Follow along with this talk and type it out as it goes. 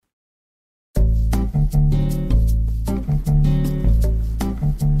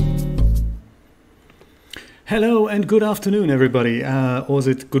Hello and good afternoon, everybody. Or is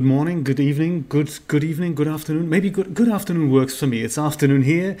it good morning, good evening, good evening, good afternoon? Maybe good afternoon works for me. It's afternoon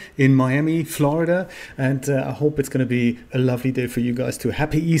here in Miami, Florida, and I hope it's going to be a lovely day for you guys too.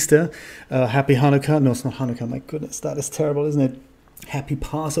 Happy Easter, happy Hanukkah. No, it's not Hanukkah. My goodness, that is terrible, isn't it? Happy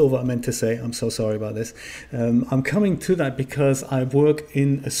Passover, I meant to say. I'm so sorry about this. I'm coming to that because I work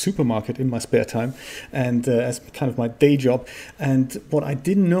in a supermarket in my spare time and as kind of my day job. And what I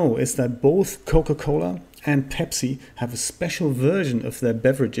didn't know is that both Coca-Cola and Pepsi have a special version of their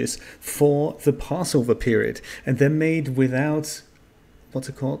beverages for the Passover period. And they're made without, what's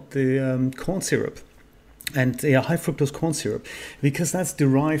it called? The corn syrup. And high fructose corn syrup, because that's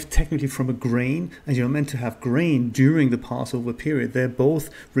derived technically from a grain, and you're meant to have grain during the Passover period. They're both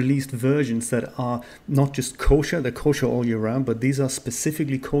released versions that are not just kosher, they're kosher all year round, but these are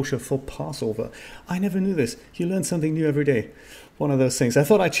specifically kosher for Passover. I never knew this. You learn something new every day. One of those things. I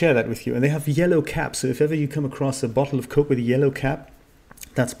thought I'd share that with you. And they have yellow caps, so if ever you come across a bottle of Coke with a yellow cap,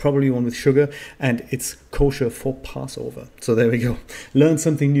 that's probably one with sugar, and it's kosher for Passover. So there we go. Learn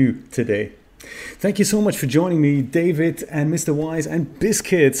something new today. Thank you so much for joining me, David and Mr. Wise and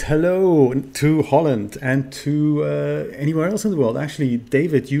Biscuits. Hello to Holland and to anywhere else in the world. Actually,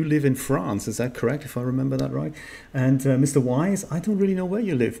 David, you live in France. Is that correct, if I remember that right? And Mr. Wise, I don't really know where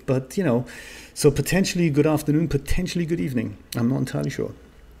you live, but, you know, so potentially good afternoon, potentially good evening. I'm not entirely sure.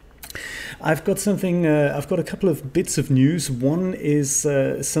 I've got something. I've got a couple of bits of news. One is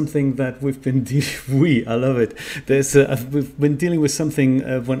something that we've been I love it. We've been dealing with something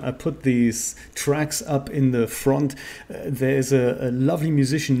when I put these tracks up in the front. There's a lovely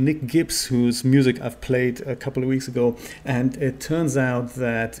musician, Nick Gibbs, whose music I've played a couple of weeks ago, and it turns out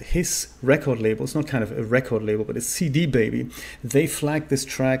that his record label, it's not kind of a record label, but it's CD Baby. They flagged this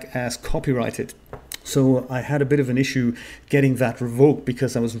track as copyrighted. So I had a bit of an issue getting that revoked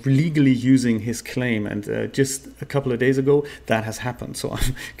because I was legally using his claim, and just a couple of days ago that has happened. So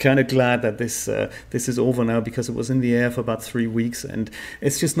I'm kind of glad that this is over now, because it was in the air for about 3 weeks, and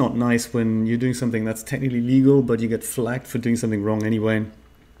it's just not nice when you're doing something that's technically legal but you get flagged for doing something wrong anyway.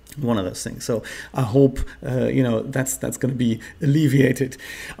 One of those things. So I hope that's going to be alleviated.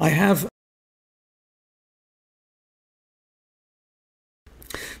 I have.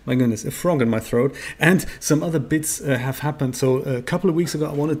 My goodness, a frog in my throat, and some other bits have happened. So a couple of weeks ago,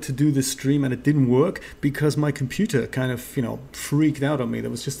 I wanted to do this stream and it didn't work because my computer kind of, freaked out on me. There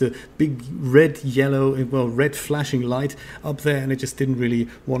was just a big red flashing light up there, and it just didn't really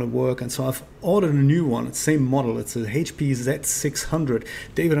want to work. And so I've ordered a new one, same model. It's a HP Z600.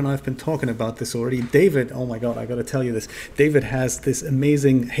 David and I have been talking about this already. David, oh my God, I got to tell you this. David has this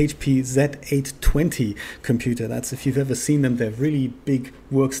amazing HP Z820 computer. That's, if you've ever seen them, they're really big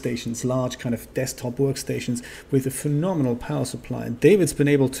workstations, large kind of desktop workstations with a phenomenal power supply. And David's been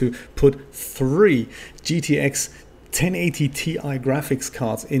able to put 3 GTX 1080 Ti graphics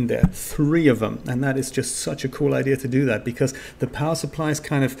cards in there, 3 of them. And that is just such a cool idea to do that, because the power supply is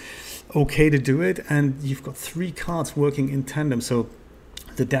kind of okay to do it, and you've got 3 cards working in tandem. So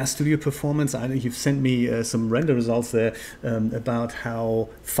the DAZ Studio performance, I know you've sent me some render results there about how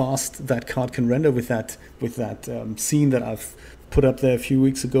fast that card can render with that scene that I've put up there a few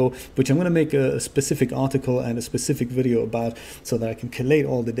weeks ago, which I'm going to make a specific article and a specific video about, so that I can collate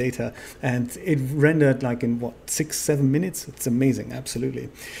all the data. And it rendered like in 6-7 minutes. It's amazing, absolutely.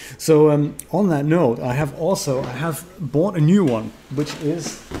 So on that note, I have bought a new one, which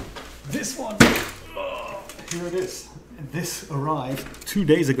is this one. Oh, here it is. This arrived 2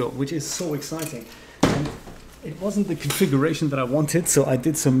 days ago, which is so exciting. And it wasn't the configuration that I wanted, so I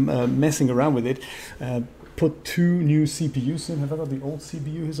did some messing around with it. Put 2 new CPUs in. Have I got the old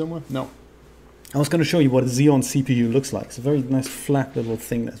CPU here somewhere? No. I was going to show you what a Xeon CPU looks like. It's a very nice flat little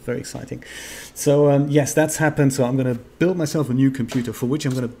thing that's very exciting. So yes, that's happened. So I'm going to build myself a new computer, for which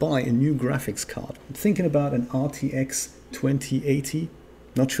I'm going to buy a new graphics card. I'm thinking about an RTX 2080.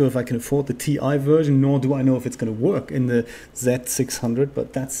 Not sure if I can afford the Ti version, nor do I know if it's going to work in the Z600,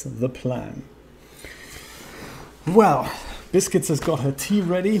 but that's the plan. Well, Biscuits has got her tea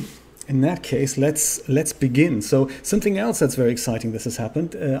ready. In that case, let's begin. So something else that's very exciting that has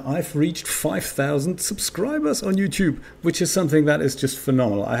happened. I've reached 5,000 subscribers on YouTube, which is something that is just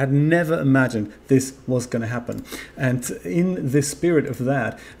phenomenal. I had never imagined this was going to happen. And in the spirit of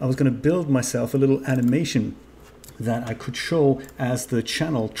that, I was going to build myself a little animation that I could show as the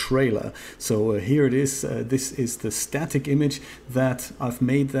channel trailer. So here it is. This is the static image that I've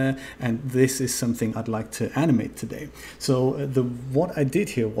made there, and this is something I'd like to animate today. So what I did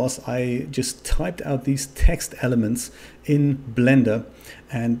here was I just typed out these text elements in Blender,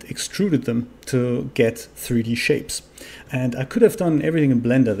 and extruded them to get 3D shapes. And I could have done everything in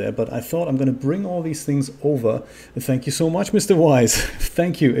Blender there, but I thought I'm going to bring all these things over. Thank you so much, Mr. Wise.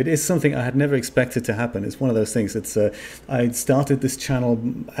 Thank you. It is something I had never expected to happen. It's one of those things. I started this channel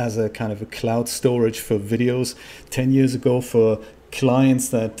as a kind of a cloud storage for videos 10 years ago for clients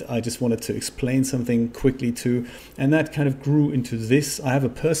that I just wanted to explain something quickly to, and that kind of grew into this. I have a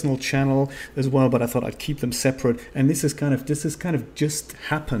personal channel as well, but I thought I'd keep them separate, and this is kind of just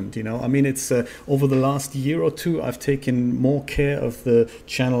happened, you know. I mean, it's over the last year or two I've taken more care of the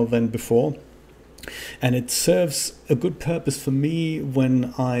channel than before. And it serves a good purpose for me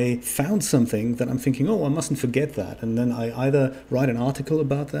when I found something that I'm thinking, oh, I mustn't forget that. And then I either write an article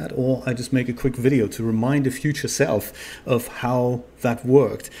about that, or I just make a quick video to remind a future self of how that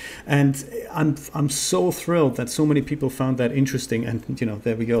worked. And I'm so thrilled that so many people found that interesting. And, you know,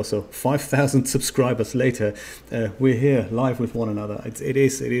 there we go. So 5,000 subscribers later, we're here live with one another. It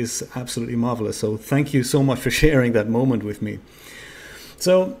is absolutely marvelous. So thank you so much for sharing that moment with me.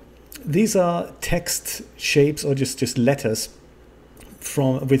 So these are text shapes, or just letters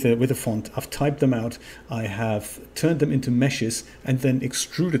with a font. I've typed them out. I have turned them into meshes and then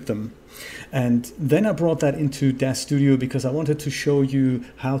extruded them. And then I brought that into DAZ Studio because I wanted to show you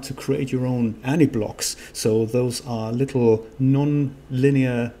how to create your own AniBlocks. So those are little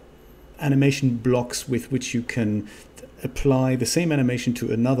non-linear animation blocks with which you can apply the same animation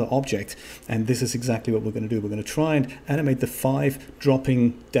to another object. And this is exactly what we're going to do. We're going to try and animate the 5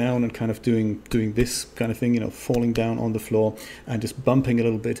 dropping down and kind of doing this kind of thing, you know, falling down on the floor and just bumping a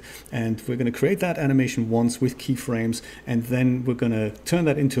little bit. And we're going to create that animation once with keyframes, and then we're going to turn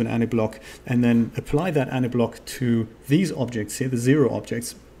that into an AniBlock and then apply that AniBlock to these objects here, the 0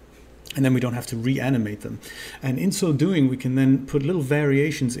 objects. And then we don't have to reanimate them. And in so doing, we can then put little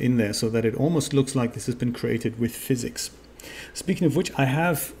variations in there so that it almost looks like this has been created with physics. Speaking of which, I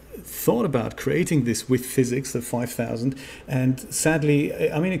have thought about creating this with physics, the 5000, and sadly,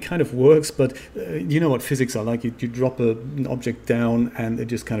 I mean, it kind of works, but you know what physics are like. You drop an object down and it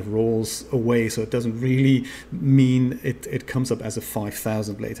just kind of rolls away, so it doesn't really mean it comes up as a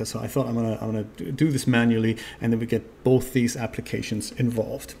 5000 later. So I thought I'm gonna do this manually, and then we get both these applications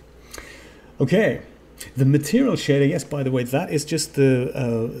involved. Okay, the material shader, yes, by the way, that is just the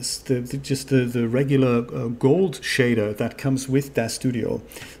regular gold shader that comes with DAZ Studio.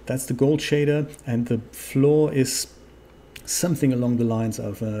 That's the gold shader, and the floor is something along the lines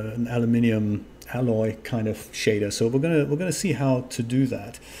of an aluminium alloy kind of shader. So we're gonna see how to do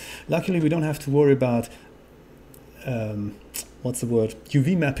that. Luckily, we don't have to worry about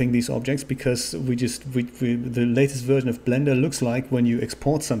UV mapping these objects, because the latest version of Blender looks like when you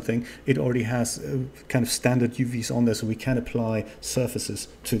export something, it already has kind of standard UVs on there, so we can apply surfaces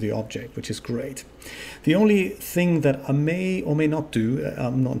to the object, which is great. The only thing that I may or may not do,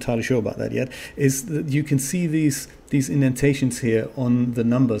 I'm not entirely sure about that yet, is that you can see these indentations here on the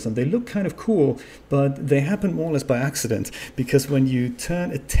numbers, and they look kind of cool, but they happen more or less by accident, because when you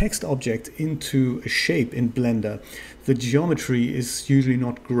turn a text object into a shape in Blender, the geometry is usually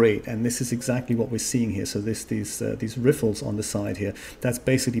not great, and this is exactly what we're seeing here. So these riffles on the side here, that's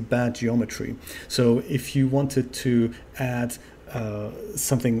basically bad geometry. So if you wanted to add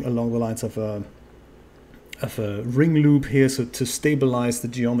something along the lines of a ring loop here, so to stabilize the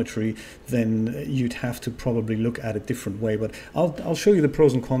geometry, then you'd have to probably look at a different way. But I'll show you the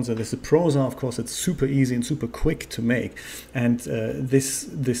pros and cons of this. The pros are, of course, it's super easy and super quick to make, and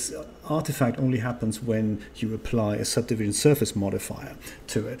this artifact only happens when you apply a subdivision surface modifier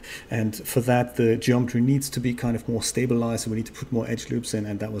to it, and for that the geometry needs to be kind of more stabilized, so we need to put more edge loops in,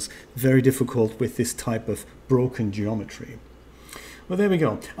 and that was very difficult with this type of broken geometry. Well, there we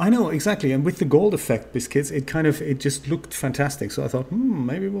go. I know, exactly. And with the gold effect, Biscuits, it just looked fantastic. So I thought,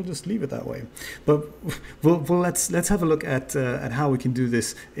 maybe we'll just leave it that way. But let's have a look at how we can do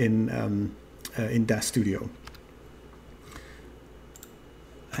this in DAZ Studio.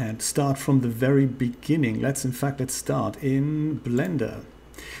 And start from the very beginning. Let's start in Blender.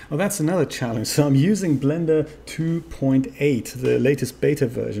 Well, that's another challenge. So I'm using Blender 2.8, the latest beta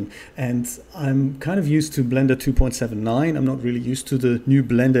version, and I'm kind of used to Blender 2.79. I'm not really used to the new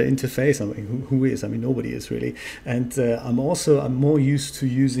Blender interface. I mean, who is? I mean, nobody is really. And I'm more used to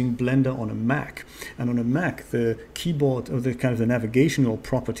using Blender on a Mac. And on a Mac, the keyboard, or the kind of the navigational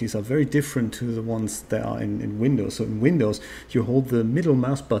properties, are very different to the ones that are in Windows. So in Windows, you hold the middle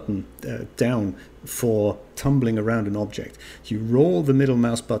mouse button down for tumbling around an object. You roll the middle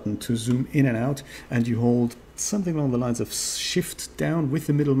mouse button button to zoom in and out, and you hold something along the lines of shift down with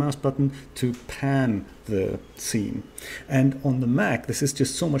the middle mouse button to pan the scene. And on the Mac, this is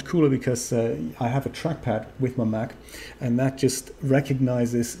just so much cooler because I have a trackpad with my Mac, and that just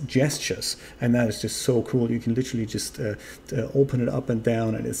recognizes gestures, and that is just so cool. You can literally just open it up and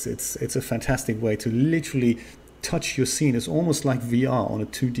down, and it's a fantastic way to literally touch your scene. It's almost like VR on a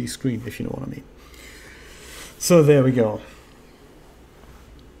 2D screen, if you know what I mean. So there we go.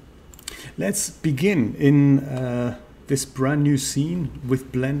 Let's begin in this brand new scene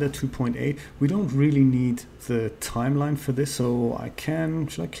with Blender 2.8. We don't really need the timeline for this, so I can,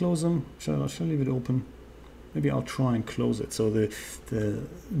 should I close them? Shall I leave it open? Maybe I'll try and close it. So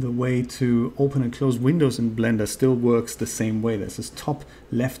the way to open and close windows in Blender still works the same way. There's this top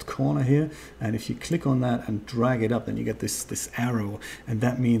left corner here, and if you click on that and drag it up, then you get this arrow, and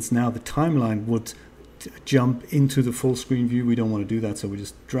that means now the timeline would jump into the full screen view. We don't want to do that, so we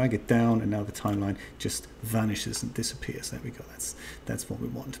just drag it down, and now the timeline just vanishes and disappears. There we go. That's what we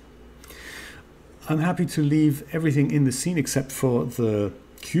want. I'm happy to leave everything in the scene except for the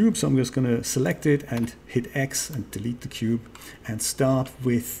cube, so I'm just going to select it and hit X and delete the cube and start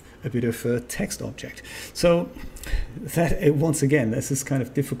with a bit of a text object. So that, once again, this is kind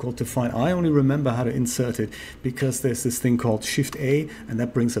of difficult to find. I only remember how to insert it because there's this thing called Shift A, and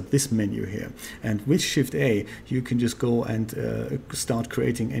that brings up this menu here. And with Shift A, you can just go and start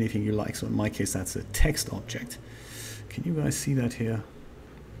creating anything you like. So in my case, that's a text object. Can you guys see that here?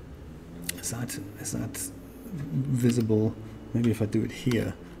 Is that visible? Maybe if I do it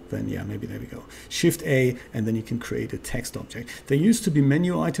here, then yeah, maybe there we go. Shift A, and then you can create a text object. There used to be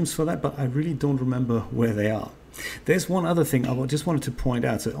menu items for that, but I really don't remember where they are. There's one other thing I just wanted to point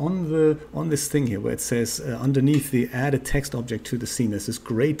out. So on this thing here where it says underneath the add a text object to the scene, there's this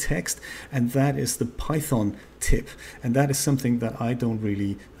gray text, and that is the Python tip, and that is something that I don't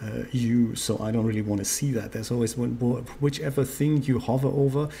really use, so I don't really want to see that. There's always whichever thing you hover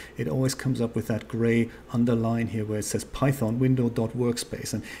over, it always comes up with that gray underline here where it says Python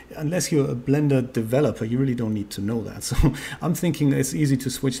window.workspace, and unless you're a Blender developer, you really don't need to know that. So I'm thinking it's easy to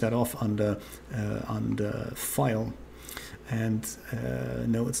switch that off under File. And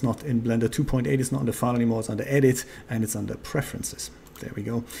no, it's not in Blender 2.8. It's not under File anymore. It's under Edit, and it's under Preferences. There we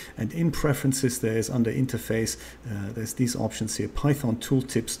go. And in Preferences, there's under Interface, there's these options here, Python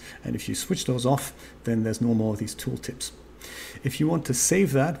tooltips. And if you switch those off, then there's no more of these tooltips. If you want to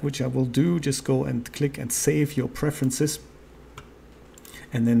save that, which I will do, just go and click and save your preferences.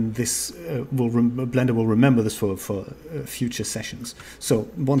 And then this Blender will remember this for future sessions. So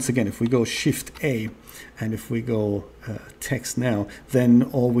once again, if we go Shift A, and if we go text now, then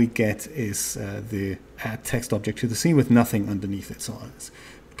all we get is the add text object to the scene with nothing underneath it. So it's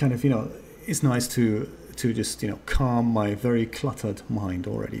kind of, it's nice to just, calm my very cluttered mind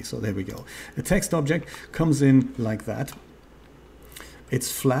already. So there we go. A text object comes in like that. It's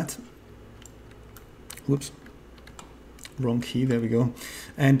flat. Whoops. Wrong key, there we go.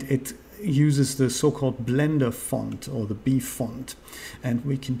 And it uses the so-called Blender font, or the B font, and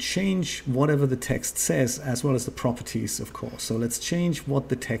we can change whatever the text says as well as the properties, of course. So let's change what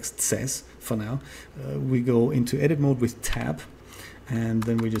the text says for now. We go into edit mode with tab, and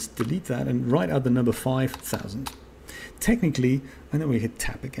then we just delete that and write out the number 5,000 technically, and then we hit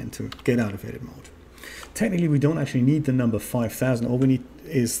tab again to get out of edit mode. Technically, we don't actually need the number 5,000. All we need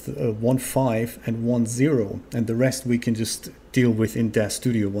is 15 and 10, and the rest we can just deal with in Dash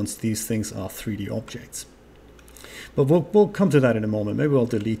Studio once these things are 3D objects. But we'll come to that in a moment. Maybe I'll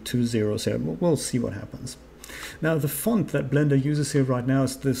delete 2 zeros here. We'll see what happens. Now, the font that Blender uses here right now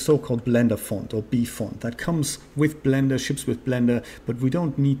is the so-called Blender font, or B font. That comes with Blender, ships with Blender, but we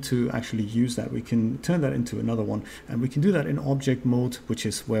don't need to actually use that. We can turn that into another one, and we can do that in object mode, which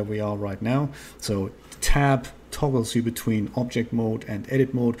is where we are right now. So tab toggles you between object mode and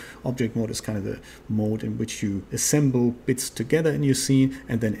edit mode. Object mode is kind of the mode in which you assemble bits together in your scene,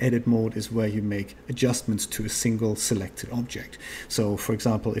 and then edit mode is where you make adjustments to a single selected object. So for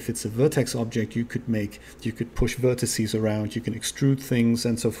example, if it's a vertex object, you could push vertices around, you can extrude things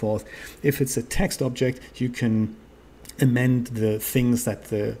and so forth. If it's a text object, you can amend the things that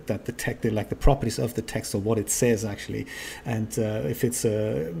the text, like the properties of the text, or what it says actually. And if it's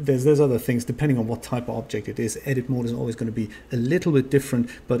there's other things depending on what type of object it is. Edit mode is always going to be a little bit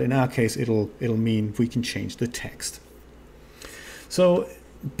different, but in our case it'll mean we can change the text. So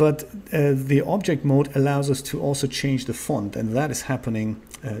But the object mode allows us to also change the font, and that is happening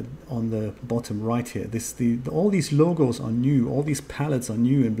on the bottom right here. All these logos are new, all these palettes are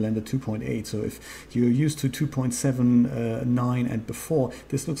new in Blender 2.8. So if you're used to 2.7.9 and before,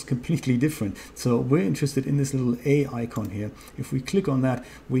 this looks completely different. So we're interested in this little A icon here. If we click on that,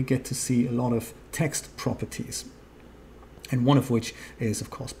 we get to see a lot of text properties. And one of which is, of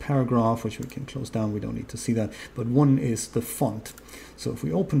course, paragraph, which we can close down. We don't need to see that. But one is the font. So if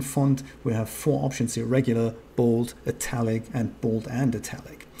we open font, we have 4 options here: regular, bold, italic, and bold and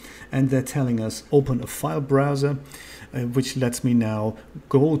italic. And they're telling us open a file browser, which lets me now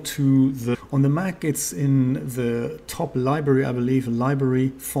go to on the Mac, it's in the top library, I believe,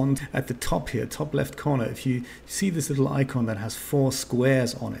 library font at the top here, top left corner. If you see this little icon that has 4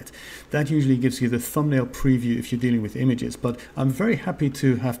 squares on it, that usually gives you the thumbnail preview if you're dealing with images. But I'm very happy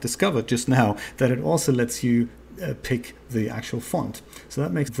to have discovered just now that it also lets you pick the actual font. So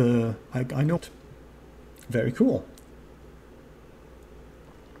that makes I know, very cool.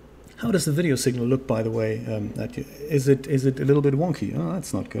 How does the video signal look, by the way? Is it a little bit wonky? Oh,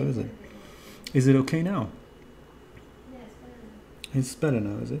 that's not good, is it? Is it okay now? Yeah, it's better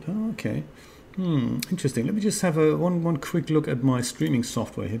now, is it? Oh, okay. Interesting. Let me just have one quick look at my streaming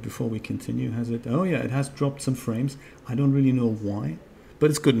software here before we continue. Has it? Oh yeah, it has dropped some frames. I don't really know why, but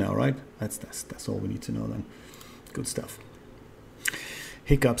it's good now, right? That's all we need to know then. Good stuff.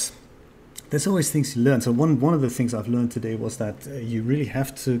 Hiccups. There's always things you learn. So one of the things I've learned today was that you really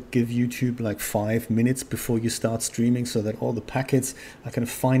have to give YouTube like 5 minutes before you start streaming, so that all the packets are kind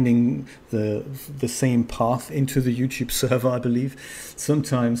of finding the same path into the YouTube server, I believe.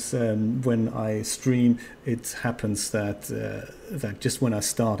 Sometimes when I stream, it happens that that just when I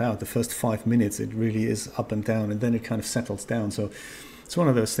start out, the first 5 minutes, it really is up and down, and then it kind of settles down. So it's one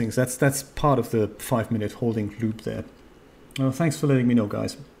of those things. That's part of the 5-minute holding loop there. Well, thanks for letting me know,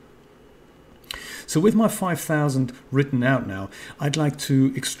 guys. So with my 5000 written out now, I'd like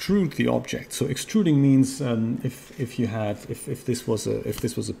to extrude the object. So extruding means if this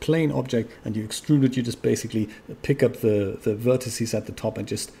was a plain object and you extrude it, you just basically pick up the vertices at the top and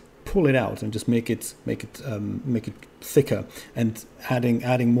just pull it out and just make it thicker and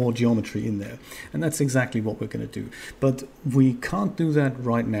adding more geometry in there. And that's exactly what we're going to do. But we can't do that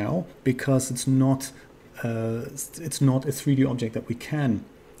right now because it's not a 3D object that we can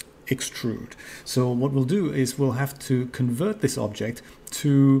extrude. So what we'll do is we'll have to convert this object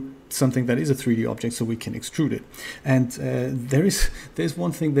to something that is a 3D object so we can extrude it. And there's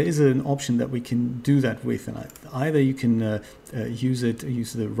an option that we can do that with, and either you can use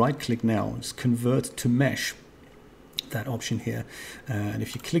the right click now, just convert to mesh, that option here, and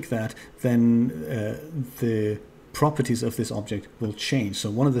if you click that, then the properties of this object will change. So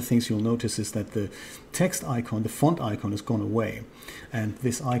one of the things you'll notice is that the text icon, the font icon, has gone away, and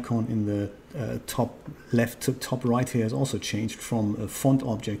this icon in the top left to top right here has also changed from a font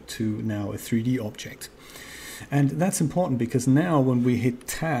object to now a 3D object. And that's important because now when we hit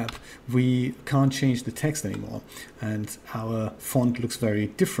tab, we can't change the text anymore, and our font looks very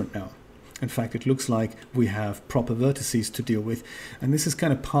different now. In fact, it looks like we have proper vertices to deal with, and this is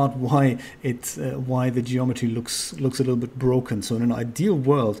kind of part why the geometry looks a little bit broken. So in an ideal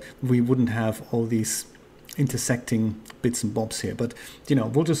world, we wouldn't have all these intersecting bits and bobs here, but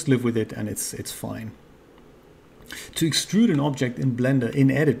we'll just live with it, and it's fine. To extrude an object in Blender in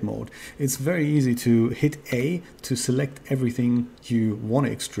edit mode, it's very easy to hit A to select everything you want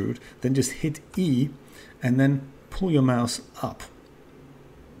to extrude, then just hit E and then pull your mouse up.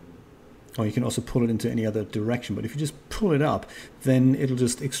 Or you can also pull it into any other direction, but if you just pull it up, then it'll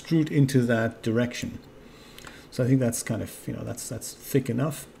just extrude into that direction. So I think that's kind of, that's thick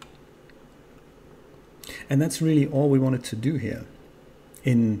enough. And that's really all we wanted to do here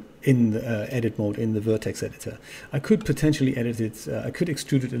in the edit mode in the vertex editor. I could potentially edit it, I could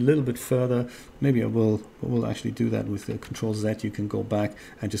extrude it a little bit further. Maybe I will actually do that with the Control Z. You can go back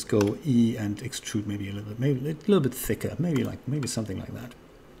and just go E and extrude maybe a little bit thicker, maybe something like that.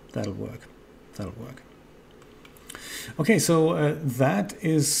 That'll work. Okay, so that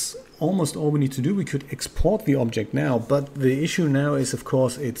is almost all we need to do. We could export the object now, but the issue now is, of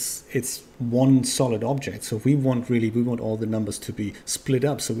course, it's one solid object. So we want all the numbers to be split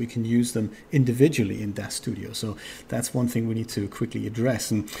up so we can use them individually in DAZ Studio. So that's one thing we need to quickly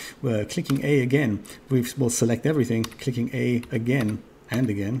address. And clicking A again, we'll select everything. Clicking A again and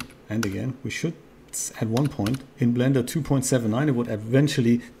again and again, we should. At one point in Blender 2.79, it would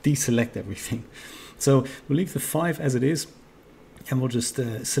eventually deselect everything. So we'll leave the 5 as it is, and we'll just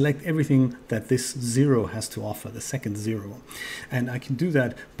select everything that this 0 has to offer, the second 0. And I can do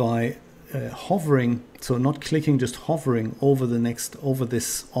that by hovering, so not clicking, just hovering over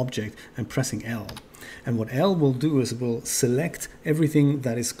this object and pressing L. And what L will do is it will select everything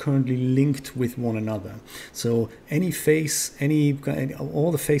that is currently linked with one another. So any face,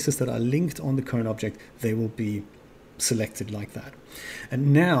 all the faces that are linked on the current object, they will be selected like that.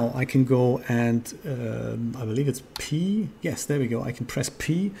 And now I can go and I believe it's P. Yes, there we go. I can press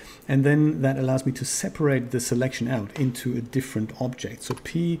P, and then that allows me to separate the selection out into a different object. So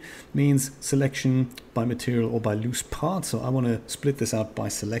P means selection by material or by loose part. So I want to split this out by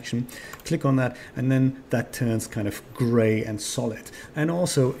selection. Click on that, and then that turns kind of gray and solid. And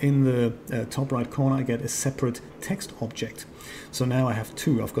also in the top right corner, I get a separate text object. So now I have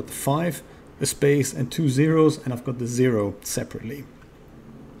two. I've got the 5, a space, and 2 zeros, and I've got the 0 separately.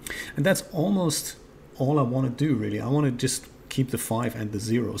 And that's almost all I want to do, really. I want to just keep the 5 and the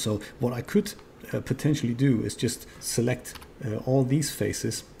 0. So what I could potentially do is just select all these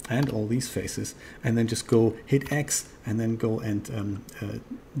faces and all these faces, and then just go hit X and then go and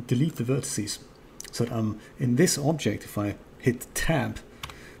delete the vertices. So that in this object, if I hit Tab,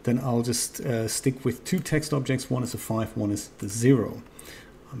 then I'll just stick with 2 text objects. One is a 5, one is the 0.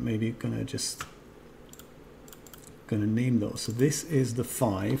 I'm maybe gonna name those. So this is the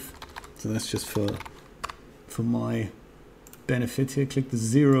 5. So that's just for my benefit here. Click the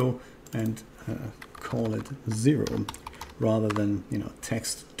 0 and call it 0 rather than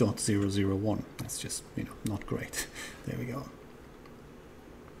text.001. That's just not great. There we go.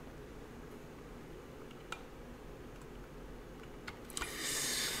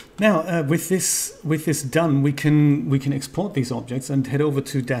 Now, with this done, we can export these objects and head over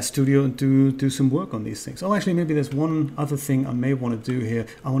to DAZ Studio and do some work on these things. Oh, actually, maybe there's one other thing I may want to do here.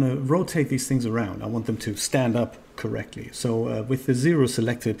 I want to rotate these things around. I want them to stand up correctly. So with the 0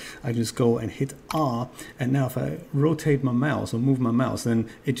 selected, I just go and hit R, and now if I rotate my mouse or move my mouse, then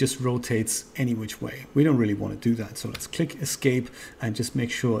it just rotates any which way. We don't really want to do that, so let's click Escape and just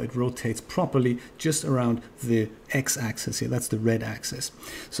make sure it rotates properly just around the X-axis here. That's the red axis.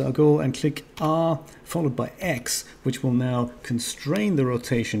 So I'll go and click R followed by X, which will now constrain the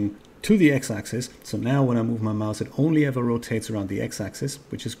rotation to the X-axis. So now when I move my mouse, it only ever rotates around the X-axis,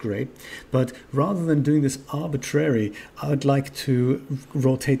 which is great. But rather than doing this arbitrary, I'd like to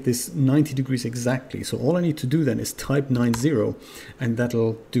rotate this 90 degrees exactly. So all I need to do then is type 90, and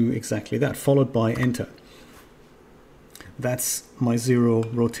that'll do exactly that, followed by Enter. That's my 0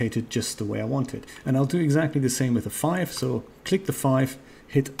 rotated just the way I want it. And I'll do exactly the same with the 5. So click the 5,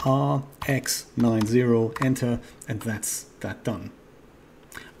 hit R, X, 90, Enter, and that's that done.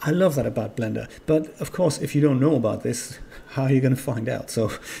 I love that about Blender, but of course, if you don't know about this, how are you going to find out?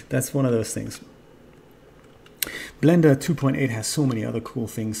 So that's one of those things. Blender 2.8 has so many other cool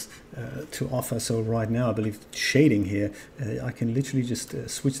things to offer. So right now, I believe shading here, I can literally just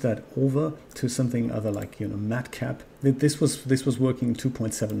switch that over to something other like matcap. This was working in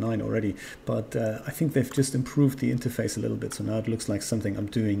 2.79 already, but I think they've just improved the interface a little bit. So now it looks like something I'm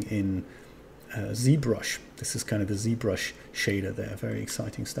doing in ZBrush. This is kind of the ZBrush shader there. Very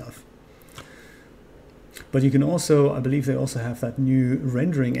exciting stuff. But you can also, I believe they also have that new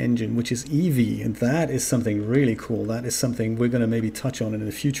rendering engine, which is Eevee, and that is something really cool. That is something we're going to maybe touch on in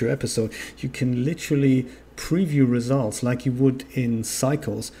a future episode. You can literally preview results like you would in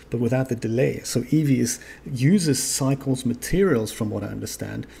Cycles, but without the delay. So Eevee uses Cycles materials, from what I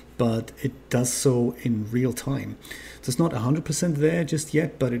understand, but it does so in real time. So it's not 100% there just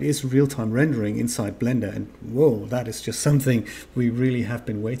yet, but it is real-time rendering inside Blender, and whoa, that is just something we really have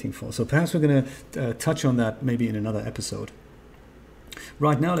been waiting for. So perhaps we're going to touch on that maybe in another episode.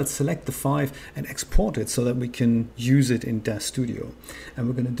 Right now, let's select the 5 and export it so that we can use it in DAZ Studio. And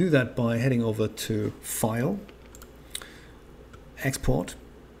we're going to do that by heading over to File, Export,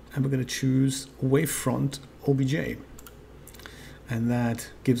 and we're going to choose Wavefront OBJ. And that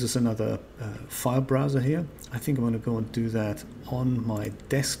gives us another file browser here. I think I'm going to go and do that on my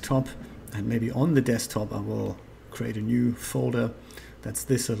desktop. And maybe on the desktop, I will create a new folder. That's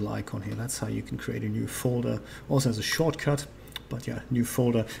this little icon here. That's how you can create a new folder. Also has a shortcut. But yeah, new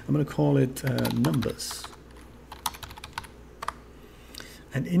folder. I'm going to call it Numbers.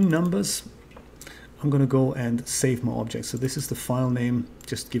 And in Numbers, I'm going to go and save my object. So this is the file name.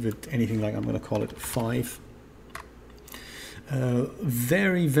 Just give it anything like, I'm going to call it 5.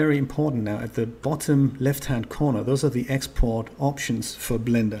 Very, very important now at the bottom left-hand corner. Those are the export options for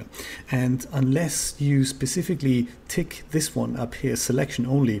Blender. And unless you specifically tick this one up here, selection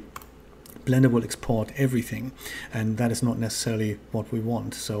only, Blender will export everything, and that is not necessarily what we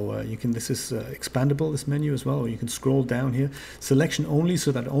want. So you can, this is expandable, this menu as well, or you can scroll down here, selection only,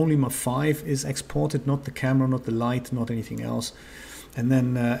 so that only my 5 is exported, not the camera, not the light, not anything else. And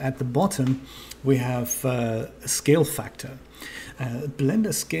then at the bottom, we have a scale factor.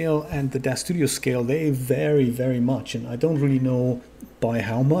 Blender scale and the DAZ Studio scale, they vary very much, and I don't really know by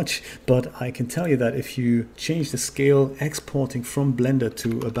how much, but I can tell you that if you change the scale exporting from Blender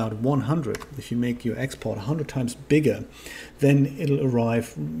to about 100, if you make your export 100 times bigger, then it'll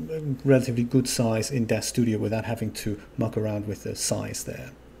arrive relatively good size in DAZ Studio without having to muck around with the size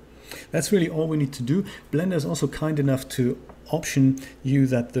there. That's really all we need to do. Blender is also kind enough to option you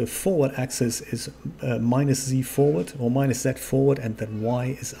that the forward axis is minus Z forward or minus Z forward, and that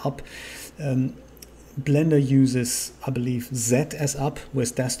Y is up. Blender uses, I believe, Z as up,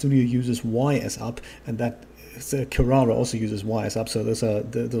 whereas DAZ Studio uses Y as up, and that Carrara also uses Y as up. So those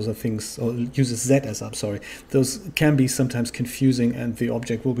are things, or uses Z as up. Sorry, those can be sometimes confusing, and the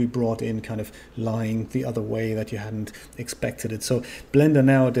object will be brought in kind of lying the other way that you hadn't expected it. So Blender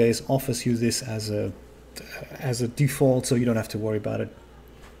nowadays offers you this as a default, so you don't have to worry about it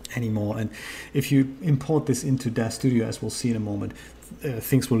anymore. And if you import this into DAZ Studio, as we'll see in a moment,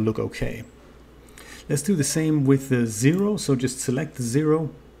 things will look okay. Let's do the same with the 0. So just select the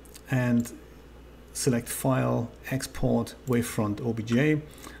 0 and select File, Export, Wavefront OBJ,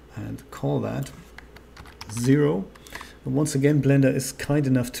 and call that 0. And once again, Blender is kind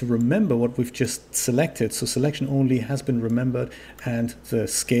enough to remember what we've just selected. So selection only has been remembered, and the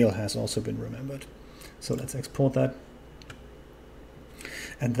scale has also been remembered. So let's export that.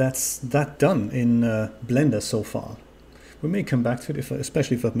 And that's that done in Blender so far. We may come back to it,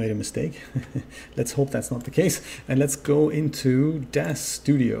 especially if I've made a mistake. Let's hope that's not the case. And let's go into DAZ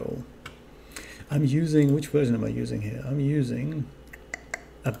Studio. I'm using, which version am I using here? I'm using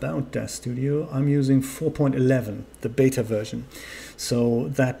About DAZ Studio. I'm using 4.11, the beta version. So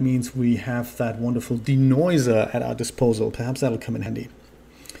that means we have that wonderful denoiser at our disposal. Perhaps that'll come in handy.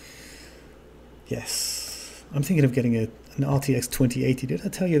 Yes, I'm thinking of getting an RTX 2080. Did I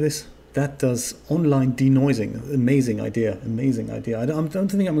tell you this? That does online denoising. Amazing idea, amazing idea. I don't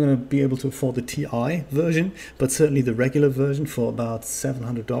think I'm going to be able to afford the TI version, but certainly the regular version for about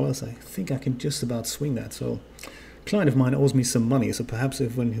 $700. I think I can just about swing that. So a client of mine owes me some money, so perhaps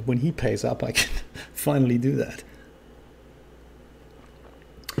if when he pays up, I can finally do that.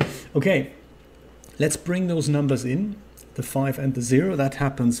 Okay, let's bring those numbers in, the 5 and the 0. That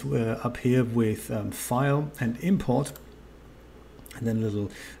happens up here with File and Import. And then a little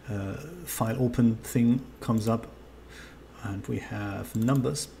file open thing comes up, and we have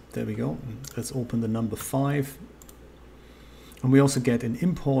numbers. There we go. Let's open the number 5. And we also get an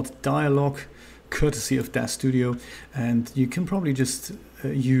import dialog courtesy of DAZ Studio. And you can probably just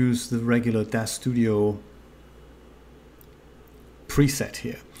use the regular DAZ Studio preset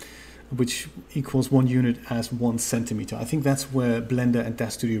here, which equals 1 unit as 1 centimeter. I think that's where Blender and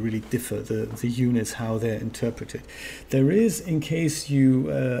DAZ Studio really differ, the units, how they're interpreted. There is, in case you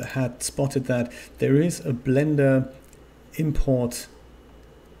had spotted that, there is a Blender import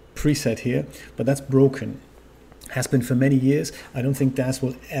preset here, but that's broken. Has been for many years. I don't think DAZ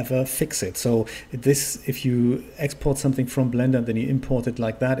will ever fix it. So this, if you export something from Blender and then you import it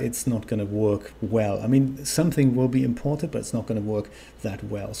like that, it's not going to work well. I mean, something will be imported, but it's not going to work that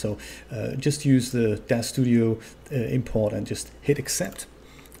well. So just use the DAZ Studio import and just hit accept,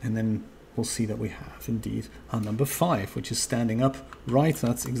 and then we'll see that we have indeed our number 5, which is standing up right.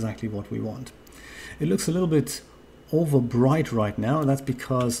 That's exactly what we want. It looks a little bit over bright right now, and that's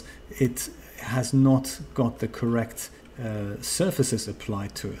because it has not got the correct surfaces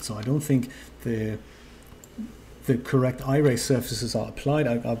applied to it. So I don't think the correct Iray surfaces are applied.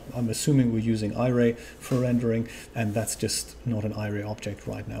 I'm assuming we're using Iray for rendering, and that's just not an Iray object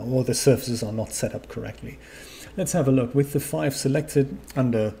right now, or the surfaces are not set up correctly. Let's have a look. With the 5 selected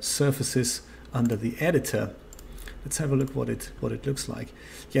under surfaces under the editor, let's have a look what it looks like.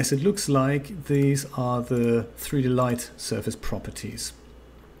 Yes, it looks like these are the 3D Light surface properties.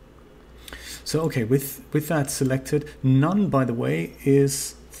 So okay, with that selected, none, by the way,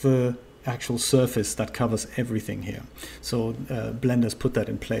 is the actual surface that covers everything here. So Blender's put that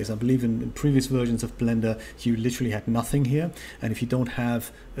in place. I believe in previous versions of Blender you literally had nothing here, and if you don't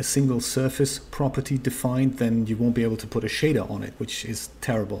have a single surface property defined, then you won't be able to put a shader on it, which is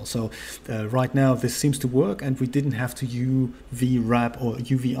terrible. So right now this seems to work, and we didn't have to UV wrap or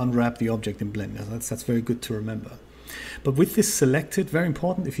UV unwrap the object in Blender. That's very good to remember. But with this selected, very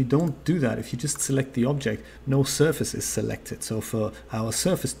important, if you don't do that, if you just select the object, no surface is selected. So for our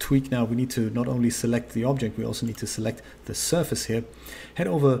surface tweak now, we need to not only select the object, we also need to select the surface here. Head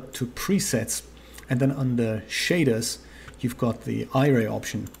over to presets, and then under shaders, you've got the iRay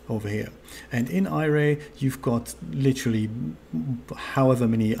option over here. And in iRay, you've got literally however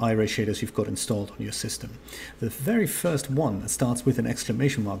many iRay shaders you've got installed on your system. The very first one starts with an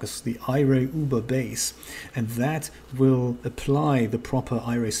exclamation mark. It's the iRay Uber base, and that will apply the proper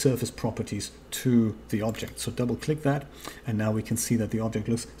iRay surface properties to the object. So double click that, and now we can see that the object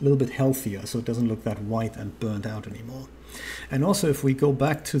looks a little bit healthier, so it doesn't look that white and burnt out anymore. And also, if we go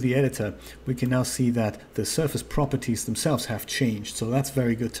back to the editor, we can now see that the surface properties themselves have changed, so that's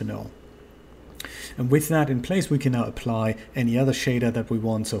very good to know. And with that in place, we can now apply any other shader that we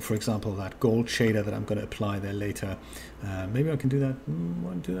want. So for example, that gold shader that I'm going to apply there later. Maybe I can do that. I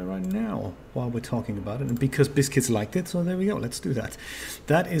want to do that right now while we're talking about it. And because Biscuits liked it, so there we go. Let's do that.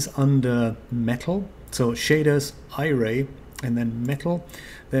 That is under metal. So shaders, iRay, and then metal.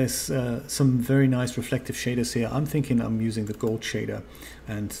 There's some very nice reflective shaders here. I'm thinking I'm using the gold shader,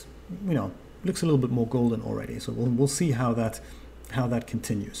 and you know, looks a little bit more golden already. So we'll see how that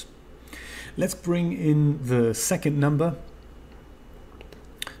continues. Let's bring in the second number.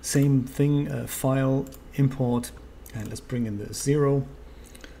 Same thing, file, import, and let's bring in the 0.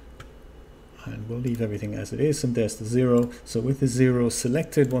 And we'll leave everything as it is, and there's the 0. So with the 0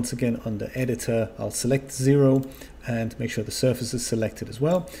 selected, once again under editor, I'll select 0 and make sure the surface is selected as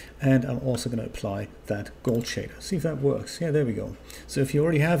well. And I'm also going to apply that gold shader. See if that works. Yeah, there we go. So if you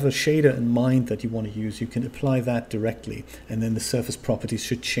already have a shader in mind that you want to use, you can apply that directly, and then the surface properties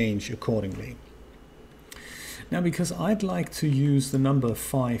should change accordingly. Now, because I'd like to use the number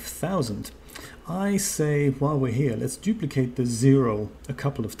 5000, I say, while we're here, let's duplicate the 0 a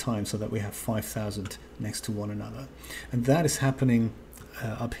couple of times so that we have 5000 next to one another. And that is happening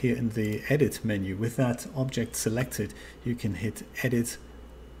up here in the edit menu. With that object selected, you can hit edit,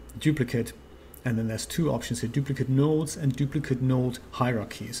 duplicate, and then there's two options here, duplicate nodes and duplicate node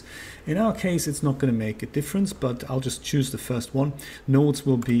hierarchies. In our case, it's not going to make a difference, but I'll just choose the first one. Nodes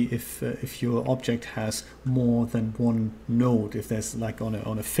will be if your object has more than one node. If there's like on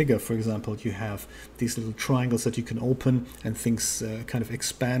a figure, for example, you have these little triangles that you can open and things kind of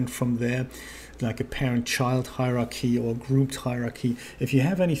expand from there, like a parent-child hierarchy or grouped hierarchy. If you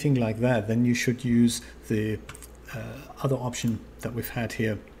have anything like that, then you should use the other option that we've had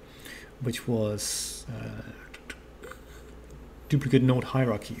here, which was duplicate node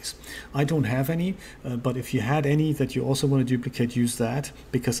hierarchies. I don't have any, but if you had any that you also want to duplicate, use that,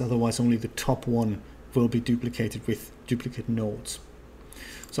 because otherwise only the top one will be duplicated with duplicate nodes.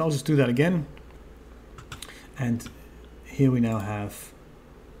 So I'll just do that again. And here we now have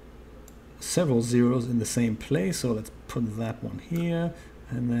several zeros in the same place. So let's put that one here,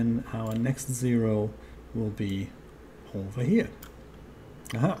 and then our next 0 will be over here.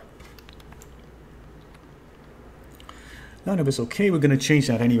 Aha. Now that it's okay, we're going to change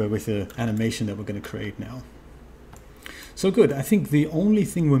that anyway with the animation that we're going to create now. So good. I think the only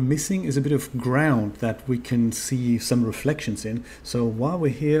thing we're missing is a bit of ground that we can see some reflections in. So while we're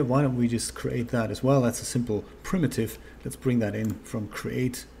here, why don't we just create that as well? That's a simple primitive. Let's bring that in from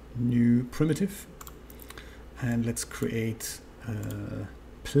create new primitive. And let's create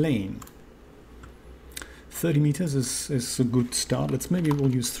plane. 30 meters is a good start. Maybe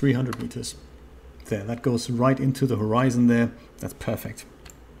we'll use 300 meters. There, that goes right into the horizon there. That's perfect.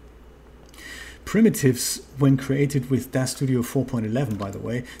 Primitives, when created with DAZ Studio 4.11, by the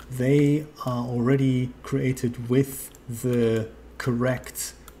way, they are already created with the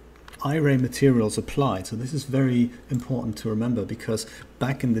correct iRay materials applied. So this is very important to remember, because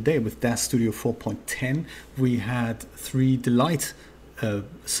back in the day with DAZ Studio 4.10, we had 3Delight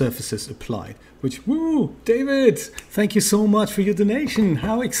surfaces applied, which, woo, David, thank you so much for your donation.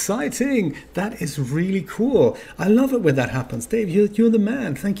 How exciting. That is really cool. I love it when that happens. Dave, you're the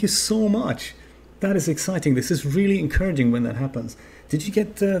man. Thank you so much. That is exciting. This is really encouraging when that happens. Did you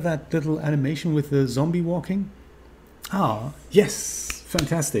get that little animation with the zombie walking? Ah, yes.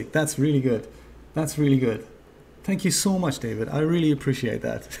 Fantastic. That's really good. That's really good. Thank you so much, David. I really appreciate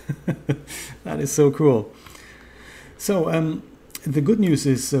that. That is so cool. So, the good news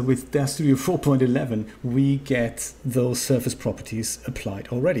is with DAZ Studio 4.11, we get those surface properties applied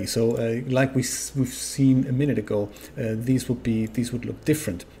already. So like we've seen a minute ago, these would look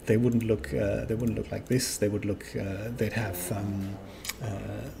different. They wouldn't look like this. They would look they'd have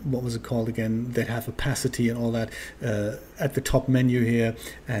what was it called again? They'd have opacity and all that at the top menu here,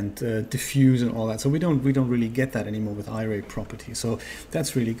 and diffuse and all that. So we don't really get that anymore with iRay properties. So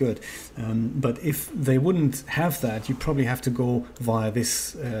that's really good. But if they wouldn't have that, you probably have to go via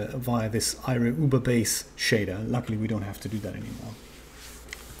this iRay Uber base shader. Luckily, we don't have to do that anymore.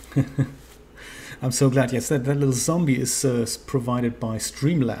 I'm so glad. Yes, that little zombie is provided by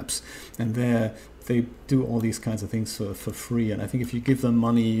Streamlabs, and they do all these kinds of things for free, and I think if you give them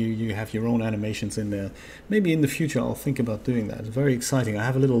money, you have your own animations in there. Maybe in the future I'll think about doing that. It's very exciting. I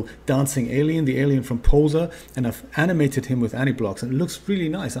have a little dancing alien, the alien from Poser, and I've animated him with Aniblocks, and it looks really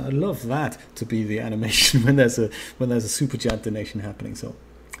nice. I love that to be the animation when there's a super chat donation happening. So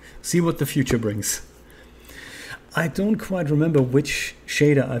see what the future brings. I don't quite remember which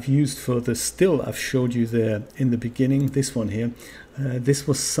shader I've used for the still I've showed you there in the beginning. This one here. This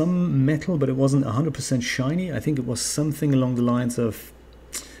was some metal, but it wasn't 100% shiny. I think it was something along the lines of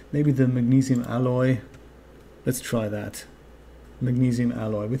maybe the magnesium alloy. Let's try that. Magnesium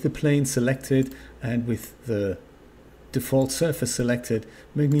alloy with the plane selected and with the default surface selected.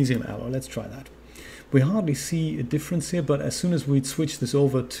 Magnesium alloy. Let's try that. We hardly see a difference here, but as soon as we switch this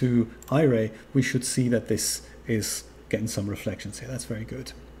over to iRay, we should see that this is getting some reflections here. That's very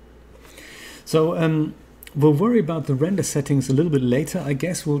good. So we'll worry about the render settings a little bit later. I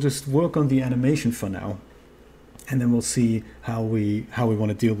guess we'll just work on the animation for now, and then we'll see how we want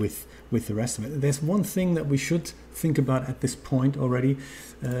to deal with the rest of it. There's one thing that we should think about at this point already.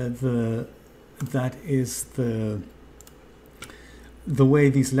 That is the way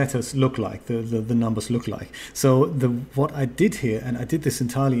these letters look like, the numbers look like. So what I did here, and I did this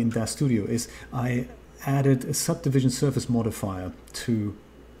entirely in DAZ Studio, is I added a subdivision surface modifier to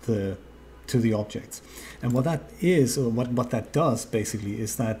the objects. And what that is, or what that does basically,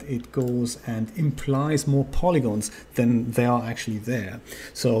 is that it goes and implies more polygons than they are actually there.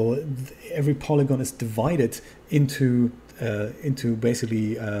 So every polygon is divided into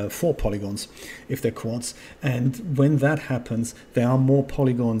basically 4 polygons if they're quads, and when that happens, there are more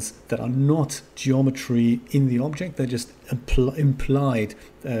polygons that are not geometry in the object. They're just implied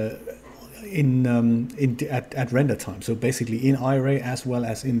at render time, so basically in iRay as well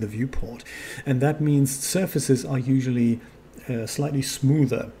as in the viewport, and that means surfaces are usually slightly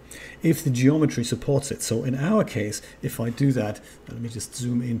smoother if the geometry supports it. So in our case, if I do that, let me just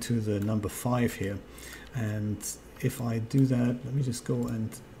zoom into the number 5 here, and if I do that, let me just go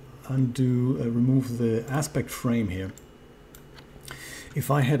and remove the aspect frame here. If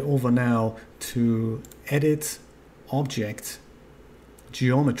I head over now to Edit, Object,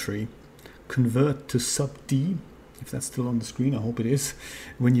 Geometry, Convert to Sub D, if that's still on the screen, I hope it is.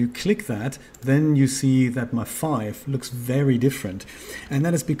 When you click that, then you see that my 5 looks very different. And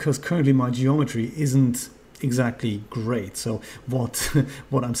that is because currently my geometry isn't exactly great. So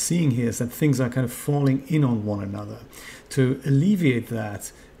what I'm seeing here is that things are kind of falling in on one another. To alleviate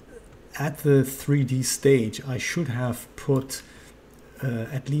that, at the 3D stage, I should have put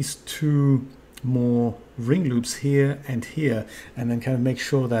at least 2 more ring loops here, and then kind of make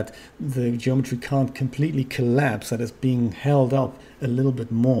sure that the geometry can't completely collapse, that it's being held up a little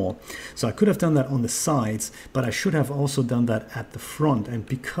bit more. So I could have done that on the sides, but I should have also done that at the front, and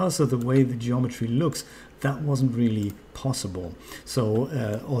because of the way the geometry looks, that wasn't really possible, so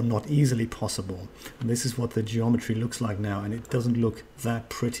or not easily possible. And this is what the geometry looks like now, and it doesn't look that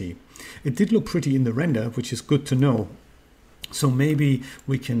pretty. It did look pretty in the render, which is good to know. So maybe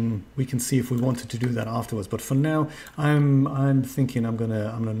we can see if we wanted to do that afterwards. But for now, I'm thinking I'm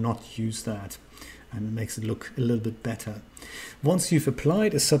gonna not use that, and it makes it look a little bit better. Once you've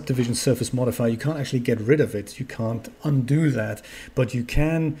applied a subdivision surface modifier, you can't actually get rid of it. You can't undo that, but you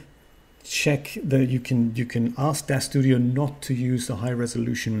can check that you can ask DAZ Studio not to use the high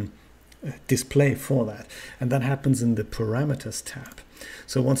resolution display for that, and that happens in the parameters tab.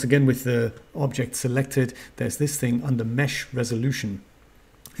 So once again, with the object selected, there's this thing under mesh resolution.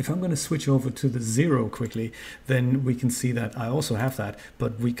 If I'm going to switch over to the 0 quickly, then we can see that I also have that,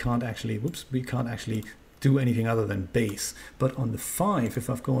 but we can't actually do anything other than base. But on the 5, if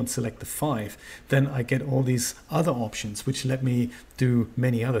I go and select the 5, then I get all these other options which let me do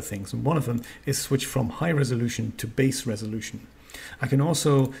many other things, and one of them is switch from high resolution to base resolution. I can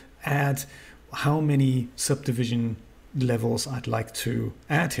also add how many subdivision levels I'd like to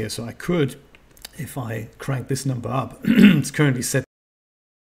add here. So I could, if I crank this number up, it's currently set.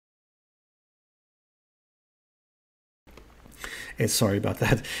 Sorry about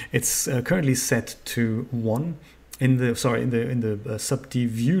that. It's currently set to 1. In the sub D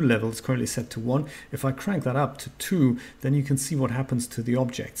view level, it's currently set to 1. If I crank that up to 2, then you can see what happens to the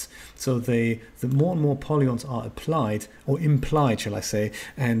objects. So the more and more polygons are applied, or implied, shall I say,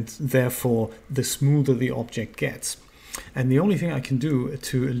 and therefore the smoother the object gets. And the only thing I can do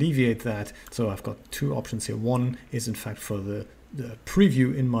to alleviate that, so I've got 2 options here. One is in fact for the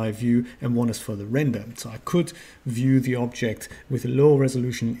preview in my view, and one is for the render. So I could view the object with a lower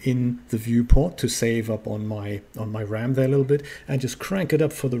resolution in the viewport to save up on my RAM there a little bit, and just crank it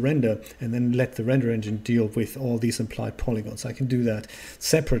up for the render, and then let the render engine deal with all these implied polygons. I can do that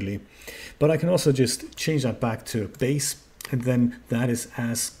separately. But I can also just change that back to base, and then that is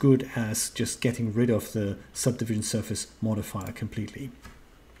as good as just getting rid of the subdivision surface modifier completely.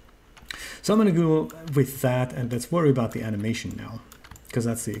 So I'm going to go with that, and let's worry about the animation now, because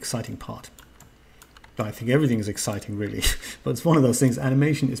that's the exciting part. But I think everything is exciting, really. But it's one of those things.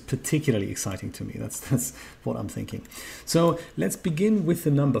 Animation is particularly exciting to me. That's what I'm thinking. So let's begin with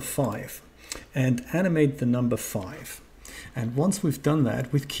the number 5 and animate the number 5. And once we've done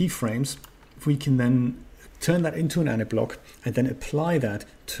that with keyframes, we can then turn that into an aniblock and then apply that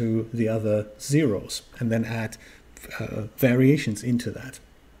to the other zeros and then add variations into that.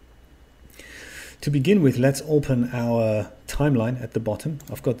 To begin with, let's open our timeline at the bottom.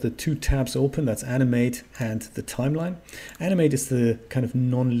 I've got the two tabs open, that's Animate and the timeline. Animate is the kind of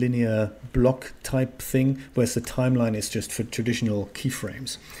non-linear block type thing, whereas the timeline is just for traditional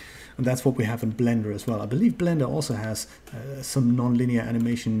keyframes. And that's what we have in Blender as well. I believe Blender also has some non-linear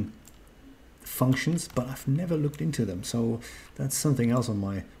animation functions, but I've never looked into them. So that's something else on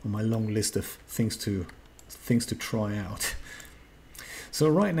my long list of things to try out. So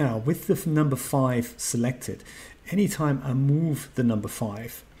right now, with the number 5 selected, anytime I move the number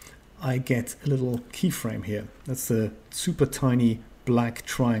 5, I get a little keyframe here. That's the super tiny black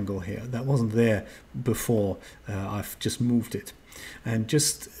triangle here. That wasn't there before. I've just moved it. And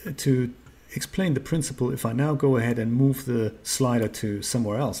just to explain the principle, if I now go ahead and move the slider to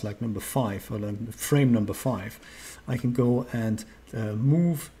somewhere else, like number 5 or frame number 5, I can go and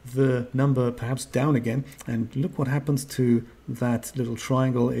move the number perhaps down again, and look what happens to that little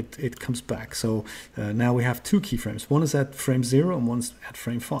triangle. It comes back. So now we have two keyframes. One is at frame 0 and one's at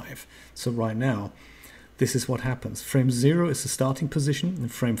frame 5. So right now, this is what happens. Frame 0 is the starting position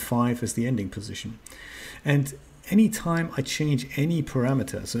and frame 5 is the ending position. And anytime I change any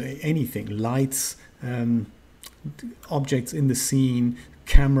parameter, so anything, lights, objects in the scene,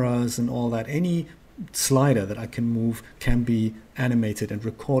 cameras and all that, any slider that I can move can be animated and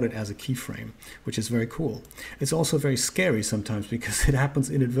recorded as a keyframe, which is very cool. It's also very scary sometimes because it happens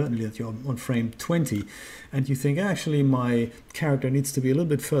inadvertently that you're on frame 20 and you think actually my character needs to be a little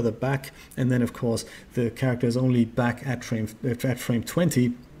bit further back, and then of course the character is only back at frame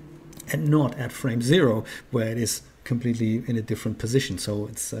 20 and not at frame 0 where it is completely in a different position. So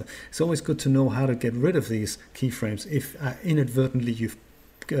it's always good to know how to get rid of these keyframes if inadvertently you've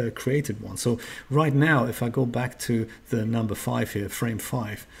created one. So right now, if I go back to the number 5 here, frame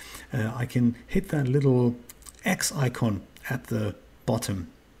 5, I can hit that little X icon at the bottom.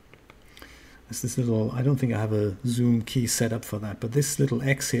 There's this little, I don't think I have a zoom key set up for that, but this little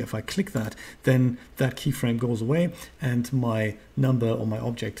X here, if I click that, then that keyframe goes away and my number or my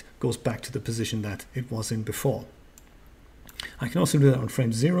object goes back to the position that it was in before. I can also do that on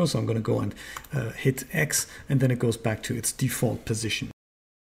frame 0, so I'm going to go and hit X, and then it goes back to its default position.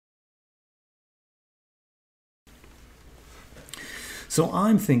 So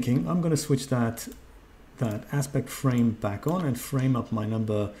I'm thinking I'm going to switch that aspect frame back on and frame up my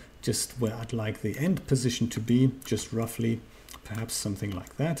number just where I'd like the end position to be, just roughly, perhaps something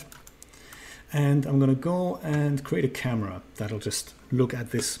like that. And I'm going to go and create a camera that'll just look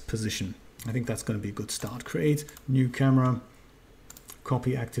at this position. I think that's going to be a good start. Create new camera,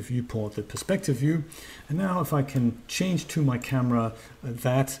 copy active viewport, the perspective view. And now if I can change to my camera,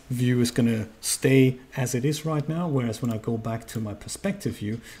 that view is going to stay as it is right now. Whereas when I go back to my perspective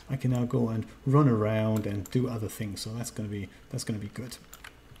view, I can now go and run around and do other things. So that's going to be good.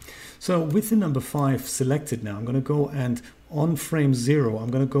 So with the number 5 selected now, I'm going to go and on frame 0,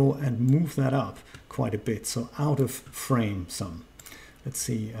 I'm going to go and move that up quite a bit. So out of frame some. Let's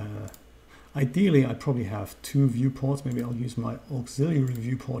see. Ideally, I'd probably have 2 viewports. Maybe I'll use my auxiliary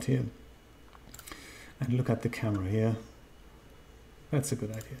viewport here and look at the camera here. That's a good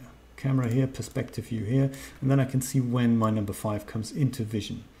idea. Camera here, perspective view here, and then I can see when my number 5 comes into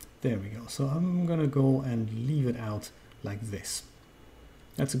vision. There we go. So I'm going to go and leave it out like this.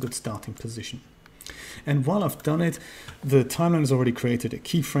 That's a good starting position. And while I've done it, the timeline has already created a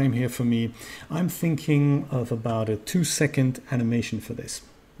keyframe here for me. I'm thinking of about a 2-second animation for this.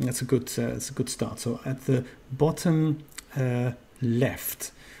 That's a good start. So at the bottom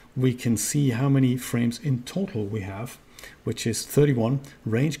left, we can see how many frames in total we have, which is 31.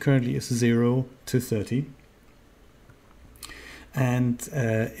 Range currently is 0 to 30. And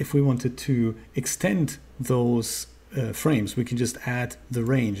if we wanted to extend those frames, we can just add the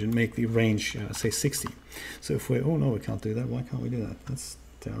range and make the range say 60. So if we, oh no, we can't do that. Why can't we do that? That's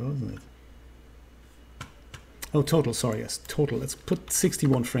terrible, isn't it? Oh, total, sorry, yes, total. Let's put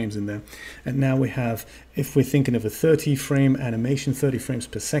 61 frames in there. And now we have, if we're thinking of a 30 frame animation, 30 frames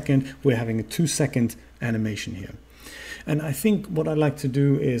per second, we're having a 2-second animation here. And I think what I'd like to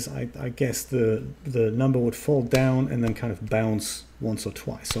do is, I guess the number would fall down and then kind of bounce once or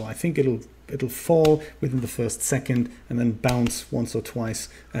twice. So I think it'll fall within the first second and then bounce once or twice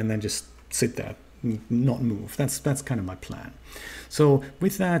and then just sit there, not move. That's kind of my plan. So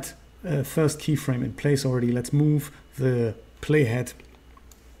with that first keyframe in place already, let's move the playhead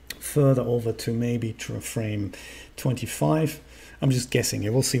further over to maybe frame 25. I'm just guessing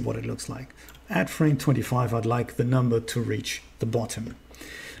here. We'll see what it looks like. At frame 25, I'd like the number to reach the bottom.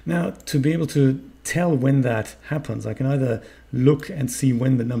 Now, to be able to tell when that happens, I can either look and see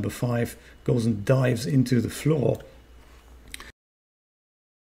when the number 5 goes and dives into the floor,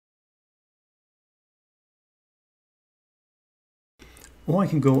 or I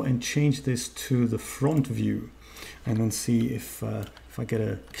can go and change this to the front view and then see if I get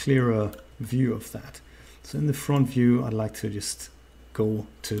a clearer view of that. So in the front view, I'd like to just go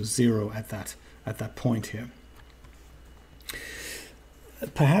to 0 at that point here.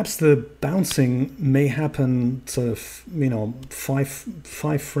 Perhaps the bouncing may happen sort of, you know,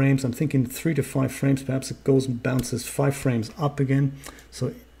 five frames. I'm thinking 3 to 5 frames. Perhaps it goes and bounces 5 frames up again.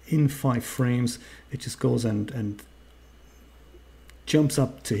 So in 5 frames, it just goes and jumps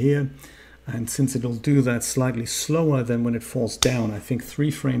up to here. And since it'll do that slightly slower than when it falls down, I think 3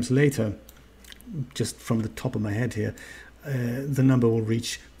 frames later, just from the top of my head here, the number will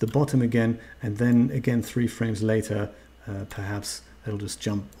reach the bottom again, and then again 3 frames later, perhaps it'll just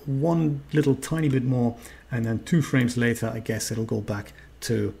jump one little tiny bit more, and then 2 frames later, I guess it'll go back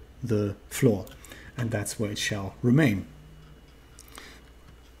to the floor, and that's where it shall remain.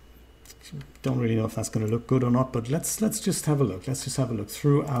 Don't really know if that's going to look good or not, but let's just have a look. Let's just have a look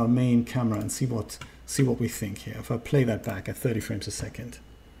through our main camera and see what we think here. If I play that back at 30 frames a second.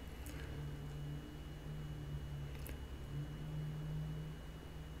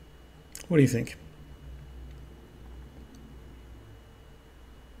 What do you think?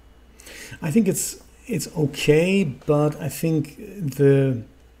 I think it's okay, but I think it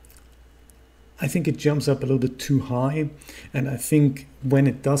jumps up a little bit too high, and I think when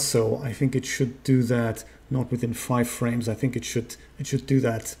it does so, I think it should do that not within 5 frames. I think it should do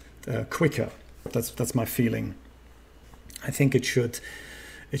that quicker. That's my feeling. I think it should.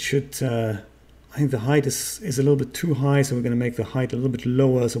 I think the height is a little bit too high, so we're going to make the height a little bit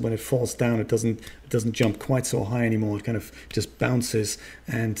lower, so when it falls down, it doesn't jump quite so high anymore. It kind of just bounces,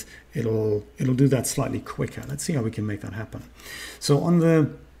 and it'll do that slightly quicker. Let's see how we can make that happen. So on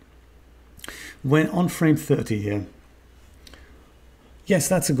frame 30 here, yes,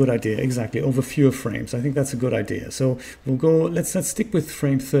 that's a good idea. Exactly, over fewer frames. I think that's a good idea. So we'll go. Let's stick with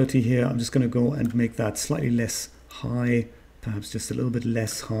frame 30 here. I'm just going to go and make that slightly less high. Perhaps just a little bit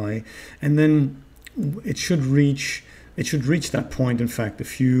less high, and then it should reach that point, in fact, a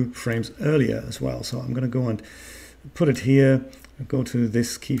few frames earlier as well. So I'm going to go and put it here, go to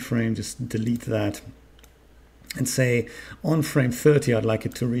this keyframe, just delete that, and say on frame 30 I'd like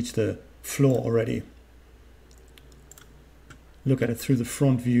it to reach the floor already. Look at it through the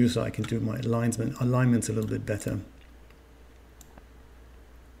front view so I can do my alignments a little bit better.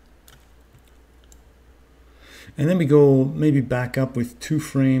 And then we go maybe back up with 2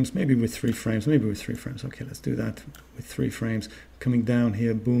 frames, maybe with 3 frames, maybe with 3 frames. Okay, let's do that with 3 frames. Coming down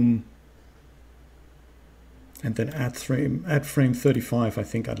here, boom. And then at frame 35, I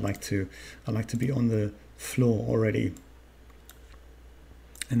think I'd like to be on the floor already.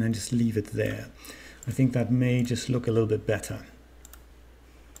 And then just leave it there. I think that may just look a little bit better.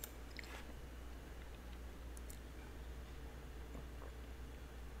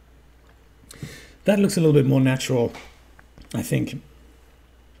 That looks a little bit more natural, I think.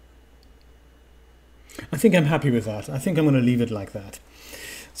 I'm happy with that. I think I'm going to leave it like that.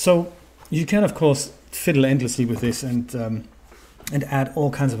 So you can, of course, fiddle endlessly with this and add all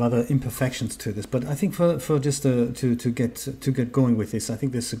kinds of other imperfections to this. But I think for just to get going with this, I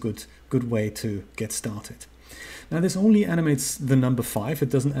think this is a good way to get started. Now this only animates the number 5. It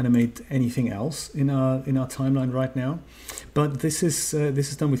doesn't animate anything else in our timeline right now. But this is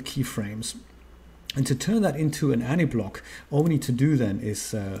done with keyframes. And to turn that into an Aniblock, all we need to do then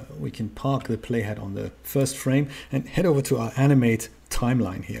is we can park the playhead on the first frame and head over to our animate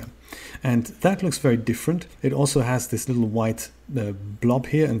timeline here. And that looks very different. It also has this little white blob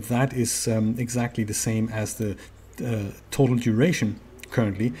here, and that is exactly the same as the total duration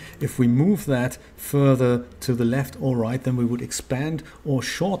currently. If we move that further to the left or right, then we would expand or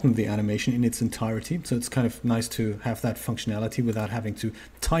shorten the animation in its entirety. So it's kind of nice to have that functionality without having to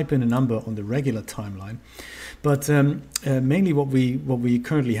type in a number on the regular timeline. But mainly what we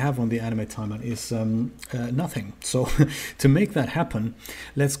currently have on the animate timeline is nothing. So to make that happen,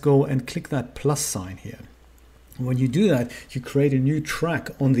 let's go and click that plus sign here When you do that, you create a new track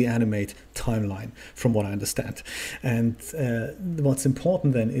on the animate timeline, from what I understand. And what's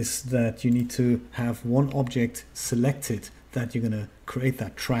important then is that you need to have one object selected that you're going to create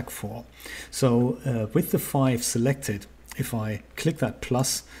that track for. So with the 5 selected, if I click that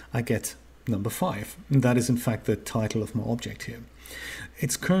plus, I get number 5. And that is in fact the title of my object here.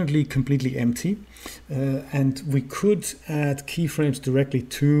 It's currently completely empty, and we could add keyframes directly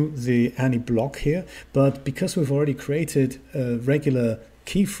to the Annie block here, but because we've already created a regular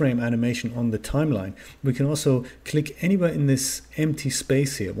keyframe animation on the timeline, we can also click anywhere in this empty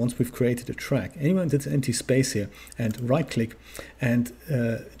space here. Once we've created a track, anywhere in this empty space here, and right click and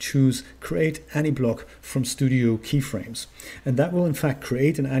choose create Annie block from Studio Keyframes, and that will in fact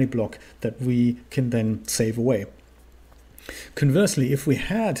create an Annie block that we can then save away. Conversely, if we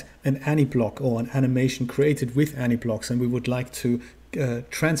had an Annie block or an animation created with Annie blocks and we would like to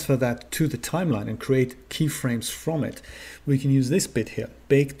transfer that to the timeline and create keyframes from it, we can use this bit here,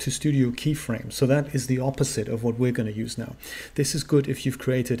 bake to Studio Keyframes. So that is the opposite of what we're going to use now. This is good if you've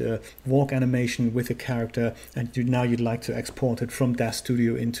created a walk animation with a character and now you'd like to export it from DAZ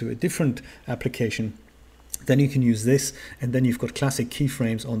Studio into a different application. Then you can use this, and then you've got classic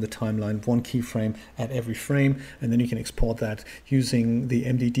keyframes on the timeline, one keyframe at every frame, and then you can export that using the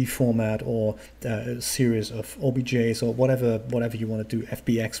MDD format or a series of OBJs or whatever you want to do.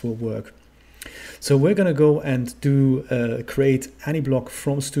 FBX will work. So we're going to go and do create Annie block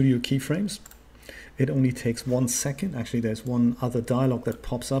from Studio Keyframes. It only takes 1 second. Actually, there's one other dialog that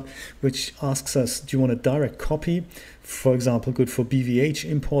pops up, which asks us, do you want a direct copy? For example, good for BVH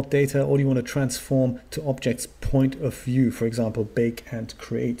import data, or do you want to transform to object's point of view? For example, bake and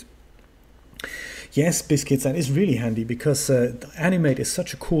create. Yes, Biscuits, that is really handy because Animate is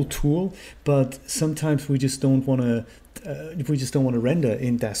such a cool tool, but sometimes we just don't want to render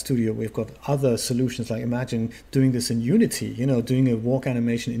in DAZ Studio. We've got other solutions, like imagine doing this in Unity, you know, doing a walk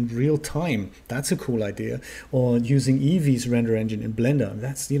animation in real time. That's a cool idea. Or using Eevee's render engine in Blender.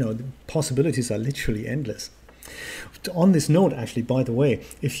 That's, you know, the possibilities are literally endless. On this note, actually, by the way,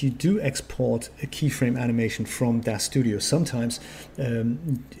 if you do export a keyframe animation from DAZ Studio, sometimes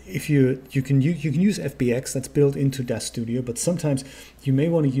if you can use FBX that's built into DAZ Studio, but sometimes you may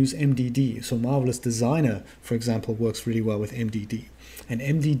want to use MDD. So Marvelous Designer, for example, works really well with MDD. And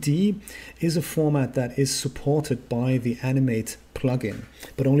MDD is a format that is supported by the Animate plugin,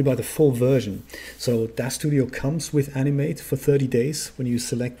 but only by the full version. So DAZ Studio comes with Animate for 30 days. When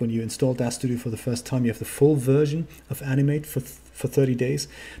you install DAZ Studio for the first time, you have the full version of Animate for 30 days,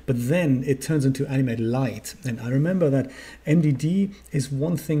 but then it turns into Animate Lite. And I remember that MDD is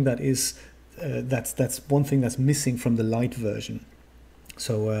one thing that is that's one thing that's missing from the Lite version.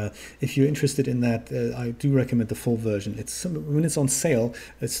 So if you're interested in that, I do recommend the full version. When it's on sale,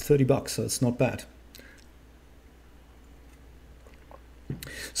 it's $30, so it's not bad.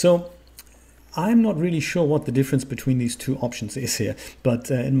 So I'm not really sure what the difference between these two options is here,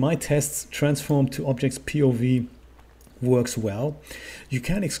 but in my tests, transform to objects POV works well. You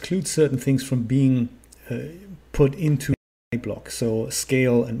can exclude certain things from being put into block, so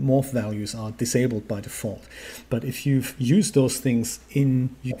scale and morph values are disabled by default. But if you've used those things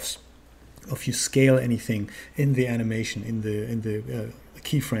in use, if you scale anything in the animation, in the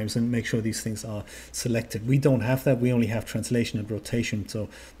keyframes, and make sure these things are selected. We don't have that. We only have translation and rotation, so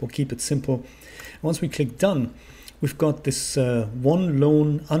we'll keep it simple. Once we click done, we've got this one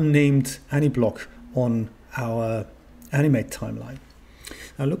lone unnamed Annie block on our Animate timeline.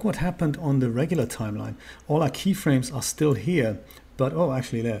 Now look what happened on the regular timeline. All our keyframes are still here, but oh,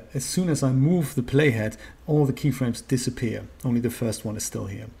 actually there. As soon as I move the playhead, all the keyframes disappear. Only the first one is still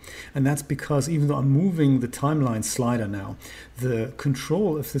here. And that's because even though I'm moving the timeline slider now, the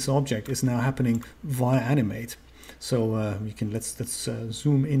control of this object is now happening via Animate. So you can let's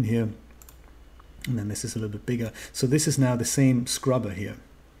zoom in here, and then this is a little bit bigger. So this is now the same scrubber here.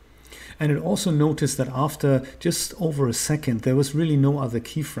 And it also noticed that after just over a second, there was really no other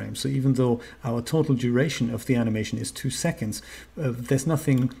keyframe. So even though our total duration of the animation is 2 seconds, there's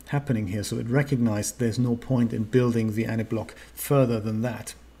nothing happening here. So it recognized there's no point in building the Annie block further than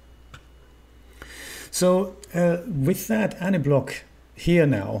that. So with that Annie block here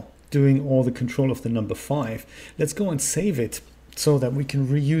now, doing all the control of the number 5, let's go and save it so that we can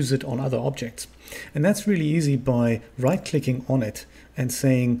reuse it on other objects. And that's really easy by right-clicking on it and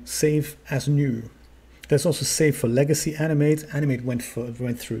saying save as new. There's also save for legacy Animate. Animate went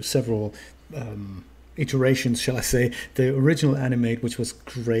through several iterations, shall I say. The original Animate, which was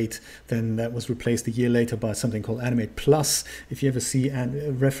great, then that was replaced a year later by something called Animate Plus. If you ever see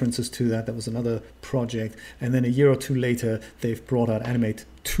references to that, that was another project. And then a year or two later, they've brought out Animate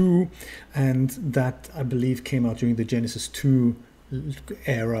 2, and that, I believe, came out during the Genesis 2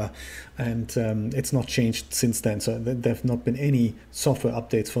 era, and it's not changed since then. So there have not been any software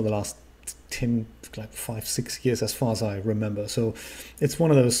updates for the last 10, like 5-6 years, as far as I remember. So it's one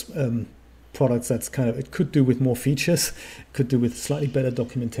of those products that's kind of, it could do with more features, could do with slightly better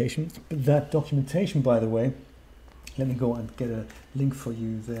documentation. But that documentation, by the way, let me go and get a link for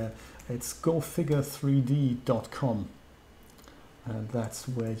you there. It's gofigure3d.com, and that's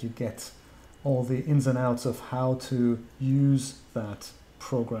where you get all the ins and outs of how to use that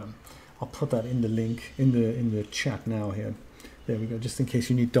program. I'll put that in the link in the chat now here. There we go, just in case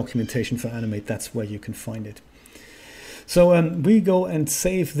you need documentation for Animate, that's where you can find it. So we go and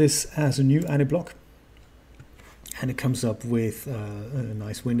save this as a new Aniblock, and it comes up with a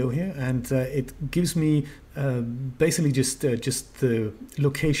nice window here, and it gives me basically just the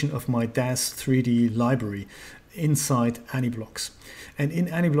location of my DAZ 3D library inside Aniblocks. And in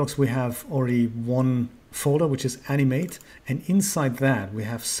Aniblocks we have already one folder, which is Animate, and inside that we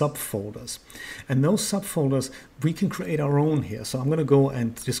have subfolders, and those subfolders we can create our own here. So I'm going to go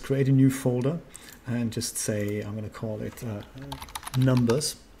and just create a new folder and just say, I'm going to call it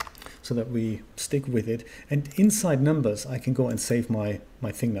numbers, so that we stick with it. And inside numbers I can go and save my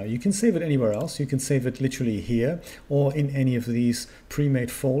thing now. You can save it anywhere else. You can save it literally here or in any of these pre-made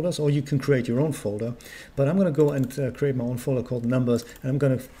folders, or you can create your own folder. But I'm going to go and create my own folder called numbers, and I'm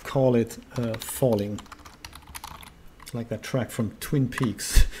going to call it Falling, like that track from Twin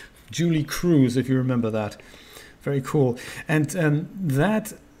Peaks. Julie Cruz, if you remember that. Very cool. And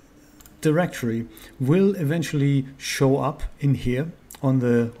that directory will eventually show up in here on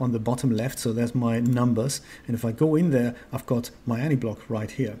the bottom left. So there's my numbers, and if I go in there, I've got my Aniblock right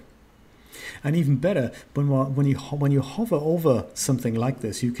here. And even better, when you hover over something like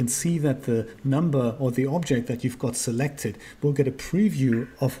this, you can see that the number or the object that you've got selected will get a preview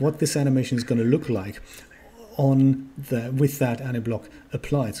of what this animation is going to look like with that Aniblock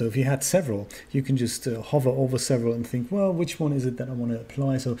applied. So if you had several, you can just hover over several and think, well, which one is it that I want to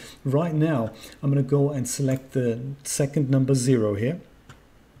apply? So right now I'm going to go and select the second number 0 here,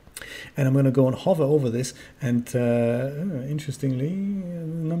 and I'm going to go and hover over this, and interestingly,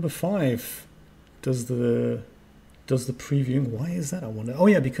 number 5 does the previewing. Why is that, I wonder? Oh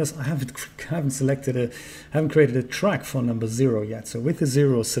yeah, because I haven't created a track for number 0 yet. So with the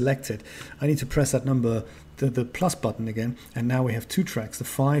 0 selected, I need to press that number, the plus button again, and now we have 2 tracks, the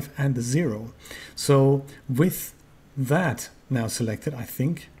 5 and the 0. So with that now selected, I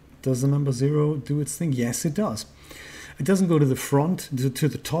think, does the number 0 do its thing? Yes, it does. It doesn't go to the front, to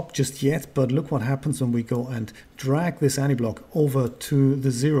the top just yet, but look what happens when we go and drag this Aniblock over to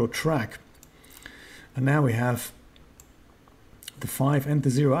the 0 track. And now we have the 5 and the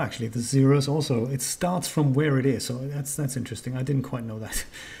 0. Actually, the 0 is also, it starts from where it is. So that's interesting. I didn't quite know that.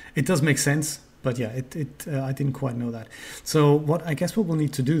 It does make sense, but yeah, I didn't quite know that. So what we'll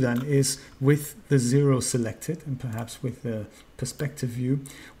need to do then is, with the 0 selected, and perhaps with the perspective view,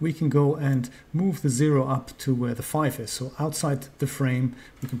 we can go and move the 0 up to where the 5 is. So outside the frame,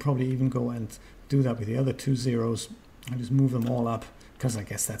 we can probably even go and do that with the other 2 zeros and just move them all up, because I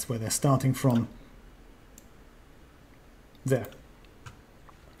guess that's where they're starting from. There.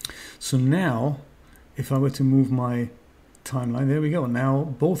 So now, if I were to move my timeline, there we go. Now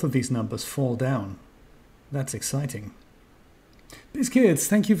both of these numbers fall down. That's exciting. BizKids,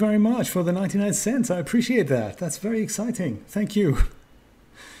 thank you very much for the 99 cents. I appreciate that. That's very exciting. Thank you.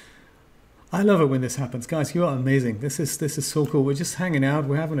 I love it when this happens, guys. You are amazing. This is so cool. We're just hanging out.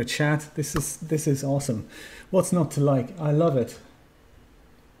 We're having a chat. This is awesome. What's not to like? I love it.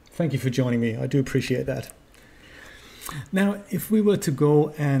 Thank you for joining me. I do appreciate that. Now, if we were to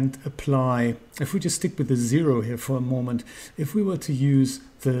go and apply, if we just stick with the 0 here for a moment, if we were to use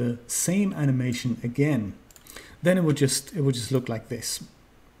the same animation again, then it would just look like this.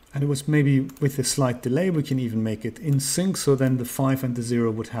 And it was maybe with a slight delay, we can even make it in sync, so then the 5 and the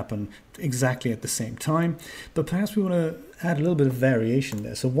 0 would happen exactly at the same time. But perhaps we want to add a little bit of variation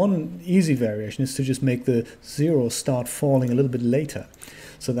there. So one easy variation is to just make the 0 start falling a little bit later.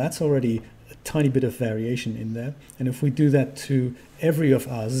 So that's already tiny bit of variation in there, and if we do that to every of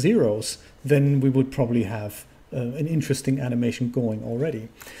our zeros, then we would probably have an interesting animation going already.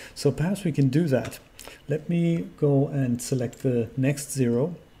 So perhaps we can do that. Let me go and select the next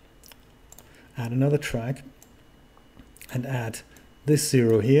 0, add another track, and add this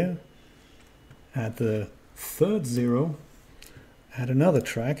 0 here, add the third 0, add another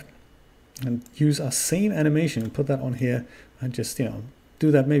track, and use our same animation and put that on here, and just, you know,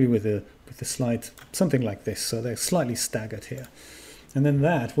 do that maybe with the slide, something like this, so they're slightly staggered here. And then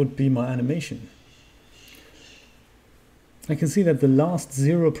that would be my animation. I can see that the last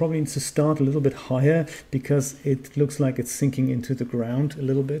 0 probably needs to start a little bit higher because it looks like it's sinking into the ground a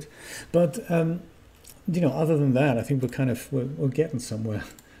little bit. But, you know, other than that, I think we're getting somewhere.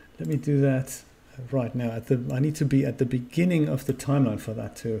 Let me do that right now. I need to be at the beginning of the timeline for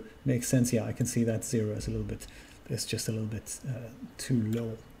that to make sense. Yeah, I can see that 0 is a little bit, it's just a little bit too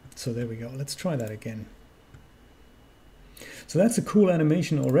low. So there we go. Let's try that again. So that's a cool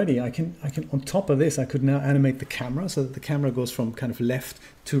animation already. I can on top of this, I could now animate the camera so that the camera goes from kind of left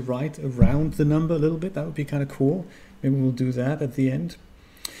to right around the number a little bit. That would be kind of cool. Maybe we'll do that at the end.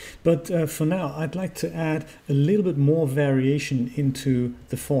 But for now, I'd like to add a little bit more variation into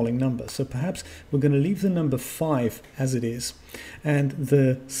the falling number. So perhaps we're going to leave the number 5 as it is. And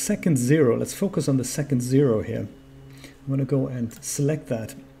the second 0, let's focus on the second 0 here. I'm going to go and select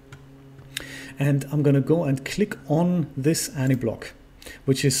that. And I'm going to go and click on this AniBlock,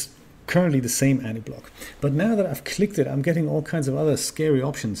 which is currently the same AniBlock. But now that I've clicked it, I'm getting all kinds of other scary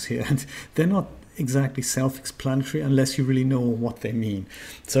options here. And they're not exactly self-explanatory unless you really know what they mean.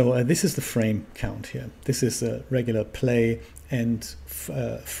 So this is the frame count here. This is a regular play and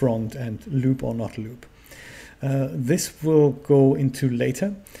front and loop or not loop. This will go into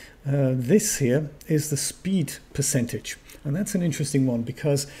later. This here is the speed percentage. And that's an interesting one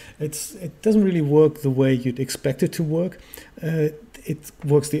because it doesn't really work the way you'd expect it to work. It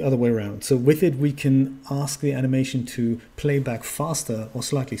works the other way around. So with it, we can ask the animation to play back faster or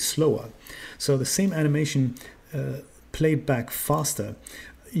slightly slower. So the same animation played back faster,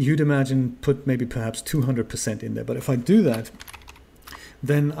 you'd imagine put maybe perhaps 200% in there. But if I do that,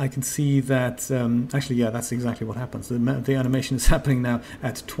 then I can see that, actually, yeah, that's exactly what happens. The animation is happening now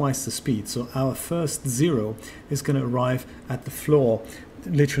at twice the speed. So our first 0 is going to arrive at the floor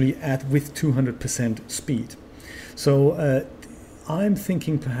literally with 200% speed. So I'm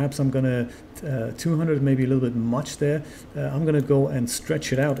thinking perhaps I'm going to 200, maybe a little bit much there. I'm going to go and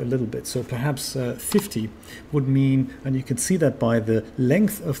stretch it out a little bit. So perhaps 50 would mean, and you can see that by the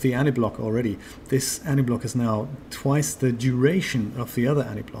length of the AniBlock already, this AniBlock is now twice the duration of the other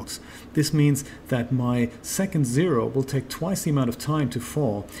AniBlocks. This means that my second 0 will take twice the amount of time to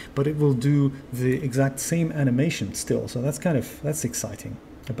fall, but it will do the exact same animation still. So that's exciting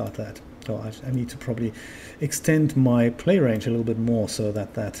about that. So I need to probably extend my play range a little bit more so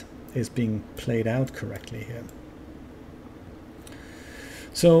that that is being played out correctly here.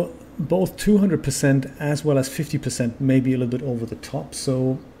 So both 200% as well as 50% may be a little bit over the top.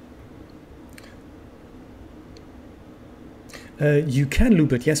 So you can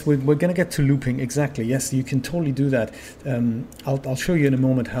loop it. Yes, we're going to get to looping. Exactly. Yes, you can totally do that. I'll show you in a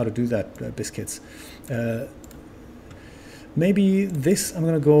moment how to do that, Biscuits. Maybe this, I'm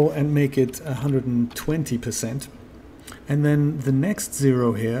going to go and make it 120%. And then the next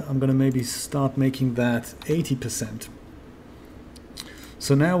 0 here, I'm going to maybe start making that 80%.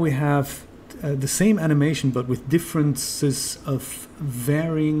 So now we have the same animation, but with differences of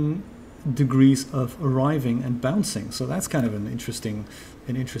varying degrees of arriving and bouncing. So that's kind of an interesting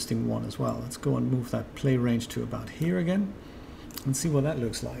one as well. Let's go and move that play range to about here again and see what that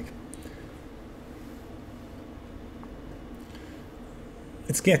looks like.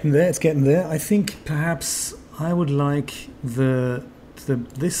 It's getting there. It's getting there. I think perhaps I would like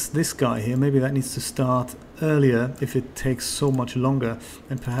this guy here. Maybe that needs to start earlier if it takes so much longer,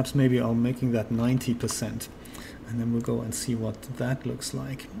 and perhaps maybe I'm making that 90%, and then we'll go and see what that looks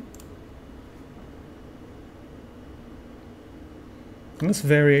like. And this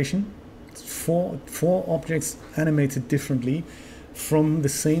variation, it's four objects animated differently from the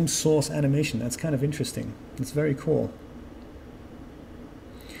same source animation. That's kind of interesting. It's very cool.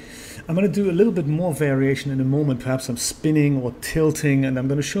 I'm going to do a little bit more variation in a moment. Perhaps I'm spinning or tilting, and I'm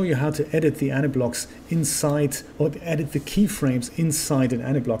going to show you how to edit the AniBlocks inside, or edit the keyframes inside an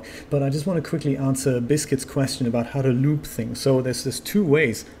AniBlock. But I just want to quickly answer Biscuit's question about how to loop things. So there's 2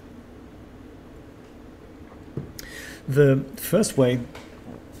 ways. The first way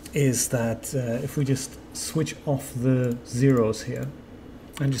is that if we just switch off the zeros here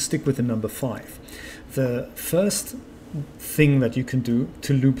and just stick with the number 5. The first thing that you can do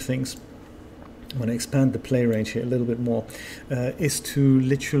to loop things, I'm going to expand the play range here a little bit more, is to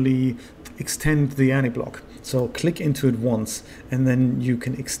literally extend the AniBlock. So click into it once and then you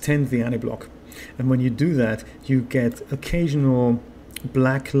can extend the AniBlock. And when you do that, you get occasional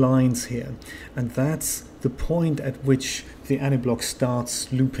black lines here. And that's the point at which the AniBlock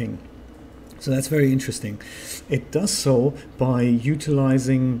starts looping. So that's very interesting. It does so by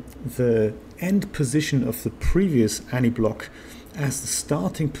utilizing the end position of the previous AnyBlock as the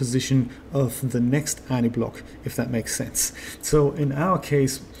starting position of the next AnyBlock, if that makes sense. So in our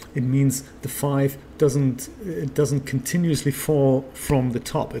case, it means the 5 doesn't continuously fall from the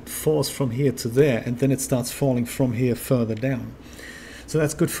top. It falls from here to there, and then it starts falling from here further down. So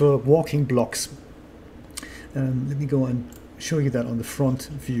that's good for walking blocks. Let me go and show you that on the front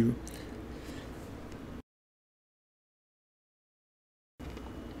view.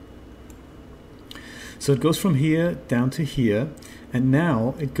 So it goes from here down to here, and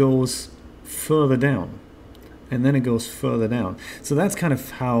now it goes further down, and then it goes further down. So that's kind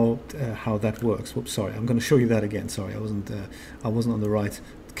of how that works. Whoops, sorry, I'm going to show you that again. Sorry, I wasn't on the right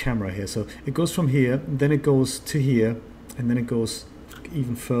camera here. So it goes from here, then it goes to here, and then it goes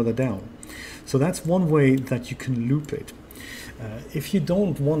even further down. So that's one way that you can loop it. If you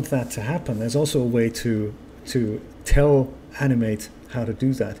don't want that to happen, there's also a way to tell Animate how to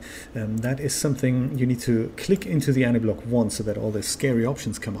do that. That is something you need to click into the AnyBlock once so that all the scary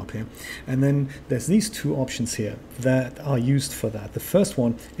options come up here. And then there's these two options here that are used for that. The first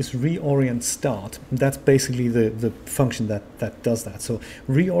one is reorient start. That's basically the function that does that. So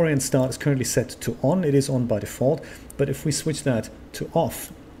reorient start is currently set to on. It is on by default. But if we switch that to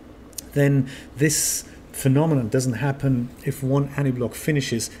off, then this phenomenon doesn't happen if one AnyBlock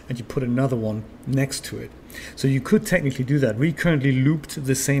finishes and you put another one next to it. So you could technically do that. We currently looped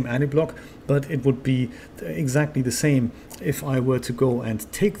the same AnyBlock, but it would be exactly the same if I were to go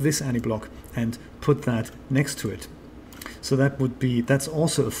and take this AnyBlock and put that next to it. So that's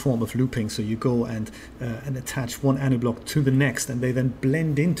also a form of looping. So you go and attach one AnyBlock to the next, and they then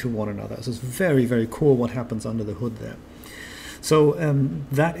blend into one another. So it's very, very cool what happens under the hood there. So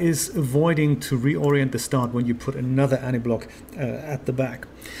that is avoiding to reorient the start when you put another AnyBlock at the back.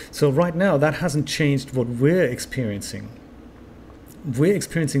 So right now that hasn't changed what we're experiencing. We're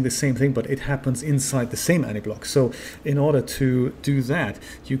experiencing the same thing, but it happens inside the same AnyBlock. So in order to do that,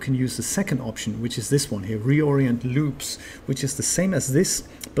 you can use the second option, which is this one here, reorient loops, which is the same as this,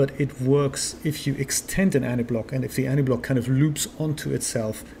 but it works if you extend an AnyBlock and if the AnyBlock kind of loops onto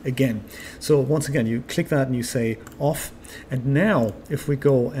itself again. So once again, you click that and you say off. And now if we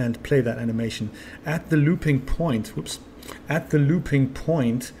go and play that animation at the looping point,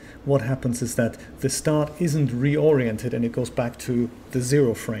 what happens is that the start isn't reoriented and it goes back to the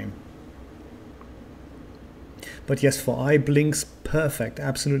 0 frame. But yes, for eye blinks, perfect,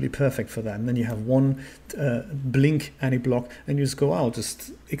 absolutely perfect for that. And then you have one blink AnyBlock and you just go out,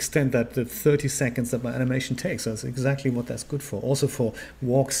 just extend that the 30 seconds that my animation takes. So that's exactly what that's good for. Also for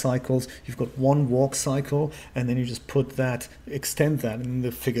walk cycles, you've got one walk cycle and then you just put that, extend that, and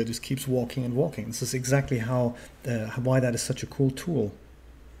the figure just keeps walking and walking. This is exactly why that is such a cool tool.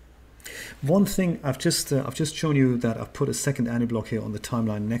 One thing I've just shown you that I've put a second AnyBlock here on the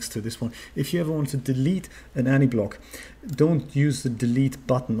timeline next to this one. If you ever want to delete an AnyBlock, don't use the delete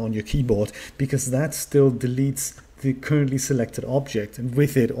button on your keyboard, because that still deletes the currently selected object and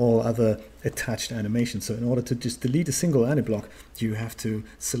with it all other attached animations. So in order to just delete a single AnyBlock, you have to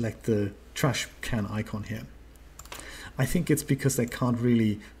select the trash can icon here. I think it's because they can't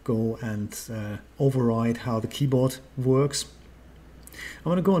really go and override how the keyboard works. I'm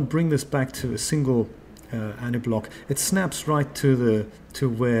going to go and bring this back to a single AnyBlock. It snaps right to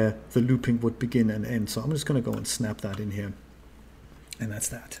where the looping would begin and end. So I'm just going to go and snap that in here. And that's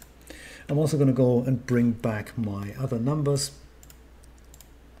that. I'm also going to go and bring back my other numbers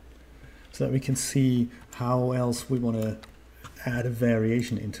so that we can see how else we want to add a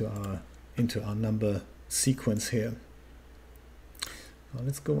variation into our number sequence here. Well,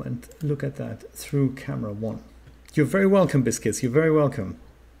 let's go and look at that through camera 1. You're very welcome, Biscuits. You're very welcome.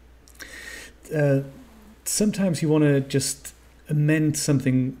 Sometimes you want to just amend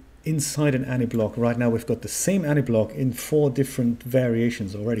something inside an AnyBlock. Right now we've got the same AnyBlock in 4 different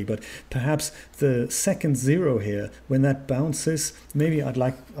variations already, but perhaps the second 0 here, when that bounces, maybe I'd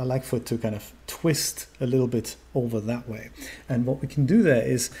like for it to kind of twist a little bit over that way. And what we can do there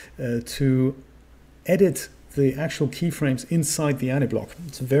is to edit the actual keyframes inside the AnyBlock.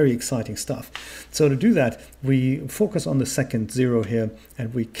 It's very exciting stuff. So to do that, we focus on the second 0 here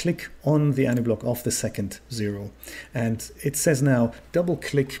and we click on the AnyBlock of the second 0. And it says now double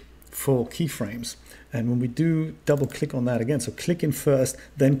click for keyframes. And when we do double click on that again, so click in first,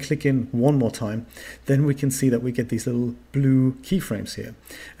 then click in one more time, then we can see that we get these little blue keyframes here.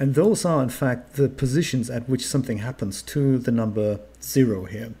 And those are in fact the positions at which something happens to the number 0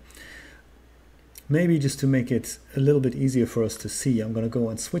 here. Maybe just to make it a little bit easier for us to see, I'm going to go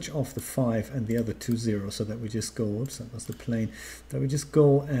and switch off the 5 and the other 2 zeros so that we just go, oops, that was the plane, that we just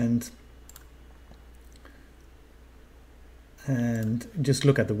go and and just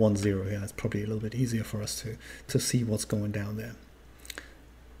look at the 1 0 here. It's probably a little bit easier for us to see what's going down there.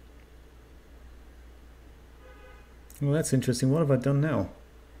 Well, that's interesting. What have I done now?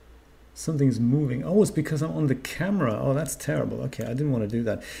 Something's moving. Oh, it's because I'm on the camera. Oh, that's terrible. Okay, I didn't want to do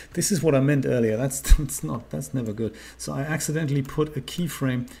that. This is what I meant earlier. That's never good. So I accidentally put a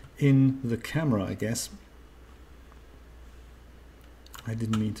keyframe in the camera, I guess. I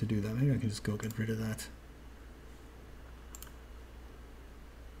didn't mean to do that. Maybe I can just go get rid of that.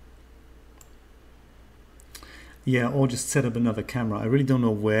 Yeah, or just set up another camera. I really don't know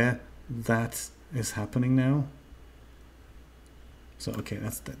where that is happening now. So okay,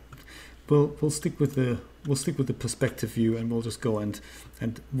 that's that. We'll stick with the perspective view, and we'll just go and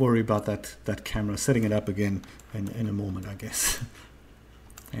worry about that camera, setting it up again in a moment, I guess.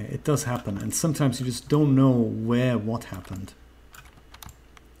 It does happen, and sometimes you just don't know what happened.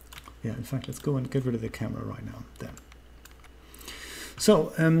 Yeah, in fact, let's go and get rid of the camera right now. There.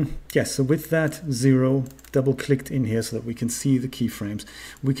 So yes, so with that 0 double clicked in here so that we can see the keyframes,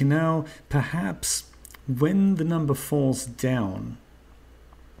 we can now perhaps, when the number falls down,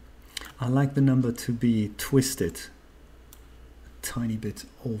 I like the number to be twisted a tiny bit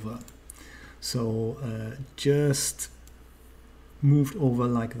over. So just moved over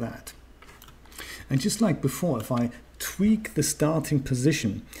like that. And just like before, if I tweak the starting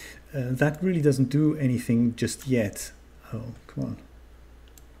position, that really doesn't do anything just yet. Oh, come on.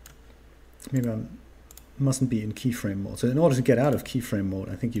 Maybe I mustn't be in keyframe mode. So in order to get out of keyframe mode,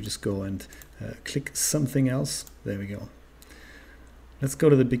 I think you just go and click something else. There we go. Let's go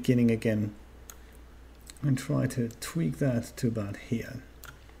to the beginning again and try to tweak that to about here.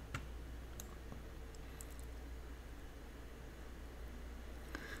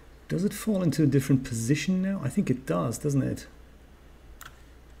 Does it fall into a different position now? I think it does, doesn't it?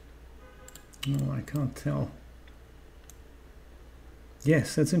 No, I can't tell.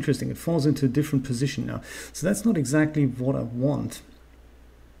 Yes, that's interesting. It falls into a different position now. So that's not exactly what I want.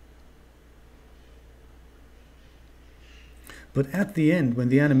 But at the end, when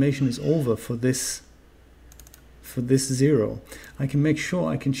the animation is over for this 0, I can make sure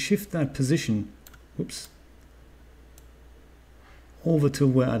I can shift that position, whoops, over to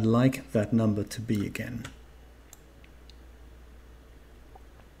where I'd like that number to be again.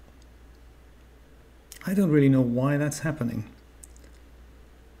 I don't really know why that's happening.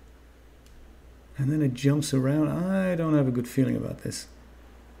 And then it jumps around. I don't have a good feeling about this.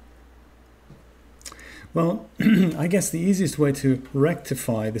 Well, I guess the easiest way to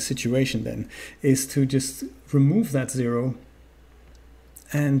rectify the situation then is to just remove that 0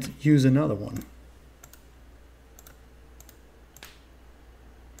 and use another one.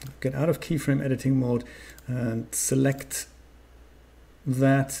 Get out of keyframe editing mode and select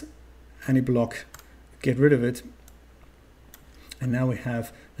that AnyBlock, get rid of it, and now we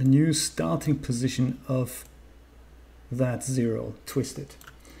have a new starting position of that 0 twisted.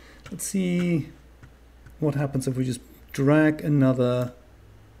 Let's see what happens if we just drag another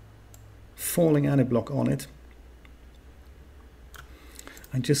falling AnyBlock on it.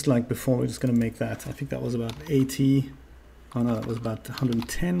 And just like before, we're just going to make that, I think that was about 80. Oh no, that was about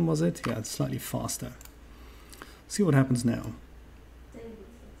 110, was it? Yeah, it's slightly faster. See what happens now.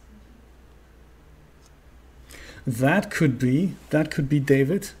 That could be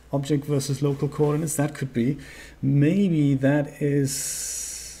David, object versus local coordinates. That could be. Maybe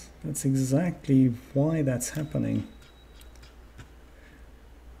that's exactly why that's happening.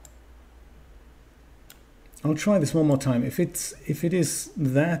 I'll try this one more time. If it is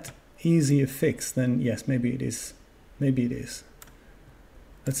that easy a fix, then yes, maybe it is. Maybe it is.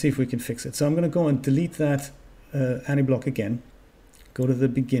 Let's see if we can fix it. So I'm going to go and delete that AnyBlock again. Go to the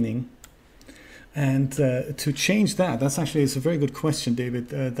beginning. And to change that, it's a very good question, David.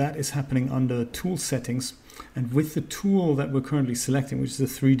 That is happening under tool settings. And with the tool that we're currently selecting, which is the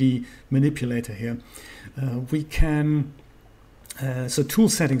 3D manipulator here, we can... so tool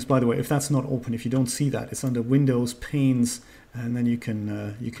settings, by the way, if that's not open, if you don't see that, it's under Windows, Panes, and then you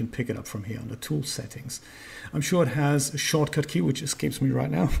can pick it up from here under tool settings. I'm sure it has a shortcut key, which escapes me right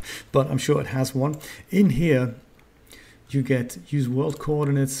now, but I'm sure it has one. In here, you get use world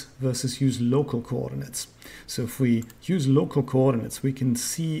coordinates versus use local coordinates. So if we use local coordinates, we can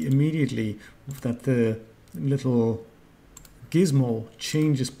see immediately that the little gizmo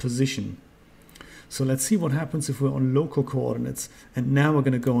changes position. So let's see what happens if we're on local coordinates. And now we're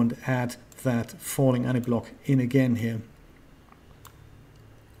going to go and add that falling AnyBlock in again here.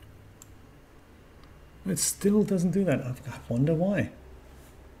 It still doesn't do that. I wonder why.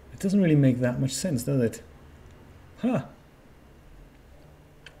 It doesn't really make that much sense, does it? Huh.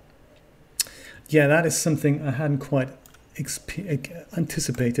 Yeah, that is something I hadn't quite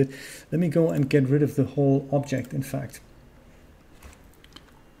anticipated. Let me go and get rid of the whole object, in fact.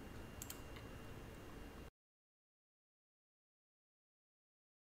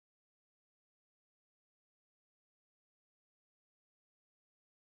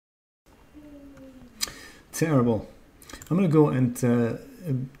 Terrible. I'm going to go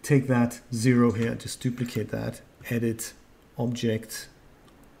and take that 0 here, just duplicate that, edit, object,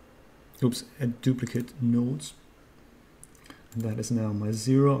 oops, add duplicate nodes. And that is now my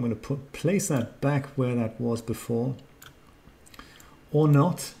 0. I'm going to place that back where that was before. Or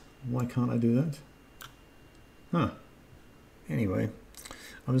not. Why can't I do that? Huh. Anyway,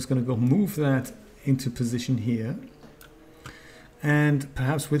 I'm just going to go move that into position here. And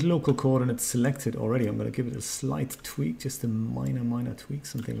perhaps with local coordinates selected already, I'm going to give it a slight tweak, just a minor tweak,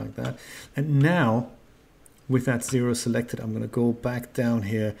 something like that. And now, with that 0 selected, I'm going to go back down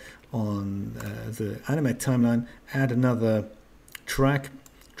here on the animate timeline, add another track,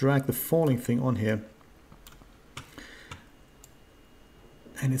 drag the falling thing on here.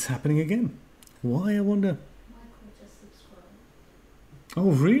 And it's happening again. Why, I wonder?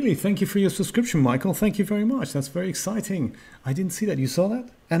 Oh, really? Thank you for your subscription, Michael. Thank you very much. That's very exciting. I didn't see that. You saw that?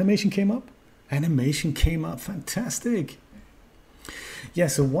 Animation came up? Animation came up. Fantastic. Yeah,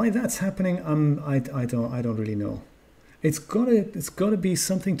 so why that's happening, I don't really know. It's gotta be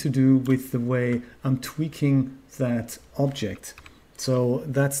something to do with the way I'm tweaking that object. So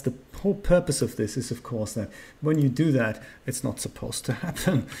that's the whole purpose of this, is of course that when you do that, it's not supposed to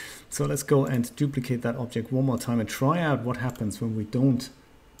happen. So let's go and duplicate that object one more time and try out what happens when we don't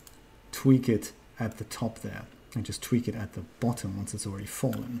tweak it at the top there and just tweak it at the bottom once it's already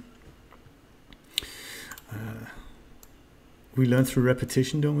fallen. We learn through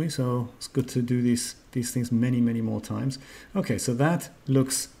repetition, don't we? So it's good to do these things many more times. Okay, so that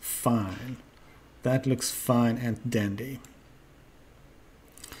looks fine. That looks fine and dandy.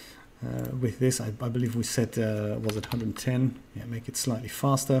 With this, I believe we set, was it 110? Yeah, make it slightly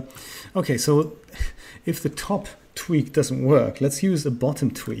faster. Okay, so if the top tweak doesn't work, let's use a bottom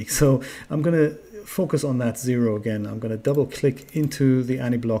tweak. So I'm going to focus on that 0 again. I'm going to double click into the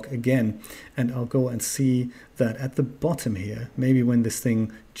AniBlock again, and I'll go and see that at the bottom here, maybe when this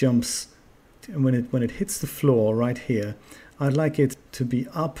thing jumps, when it hits the floor right here, I'd like it to be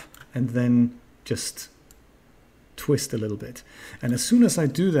up and then just twist a little bit. And as soon as I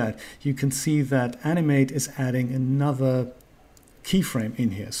do that, you can see that Animate is adding another keyframe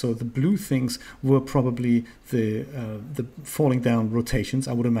in here. So the blue things were probably the falling down rotations,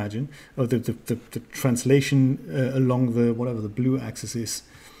 I would imagine, or the translation along the whatever the blue axis is.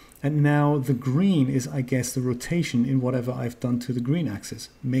 And now the green is, I guess, the rotation in whatever I've done to the green axis.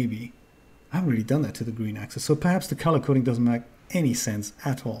 Maybe. I haven't really done that to the green axis. So perhaps the color coding doesn't make any sense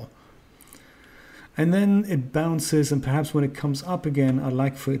at all. And then it bounces, and perhaps when it comes up again, I'd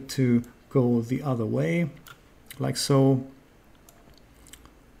like for it to go the other way, like so.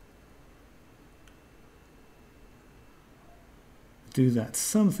 Do that,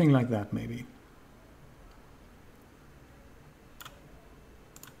 something like that maybe.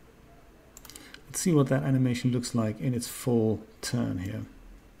 Let's see what that animation looks like in its full turn here.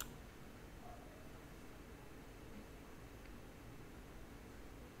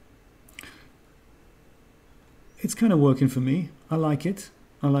 It's kind of working for me. I like it.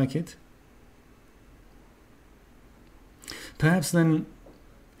 I like it. Perhaps then,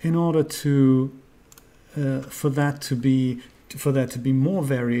 in order to for that to be more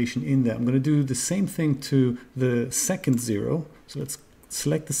variation in there, I'm going to do the same thing to the second 0. So let's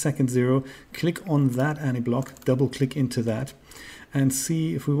select the second 0, click on that AniBlock, double click into that, and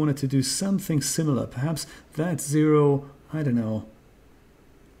see if we wanted to do something similar. Perhaps that 0, I don't know.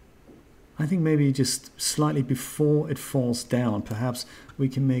 I think maybe just slightly before it falls down, perhaps we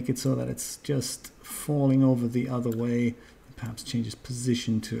can make it so that it's just falling over the other way. Perhaps change its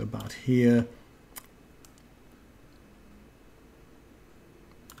position to about here.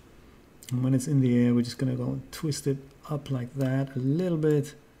 And when it's in the air, we're just going to go and twist it up like that a little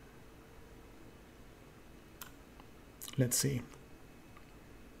bit. Let's see.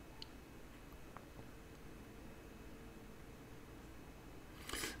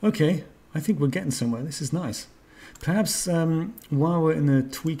 Okay. I think we're getting somewhere. This is nice. Perhaps while we're in a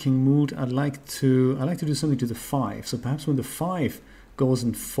tweaking mood, I'd like to do something to the 5. So perhaps when the 5 goes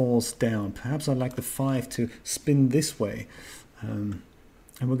and falls down, perhaps I'd like the 5 to spin this way. And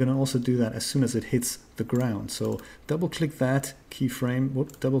we're going to also do that as soon as it hits the ground. So double click that keyframe.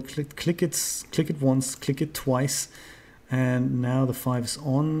 Whoop, double click it once, click it twice. And now the 5 is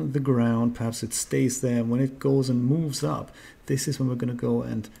on the ground. Perhaps it stays there. When it goes and moves up, this is when we're going to go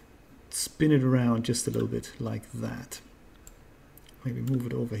and spin it around just a little bit like that. maybe move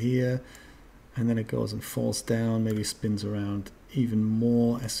it over here, and then it goes and falls down, maybe spins around even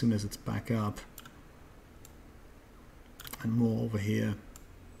more as soon as it's back up, and more over here.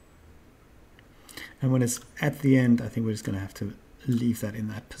 And when it's at the end, I think we're just going to have to leave that in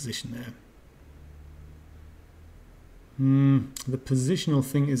that position there. The positional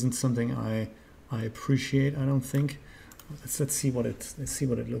thing isn't something I appreciate, I don't think. Let's see what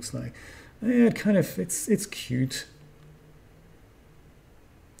it looks like. Yeah, it kind of it's cute.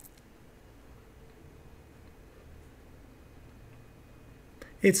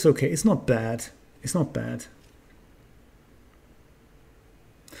 It's okay. It's not bad. It's not bad.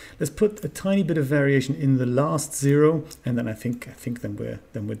 Let's put a tiny bit of variation in the last 0, and then I think then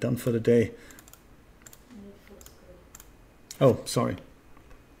we're done for the day. Oh, sorry.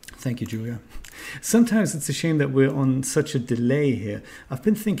 Thank you, Julia. Sometimes it's a shame that we're on such a delay here. I've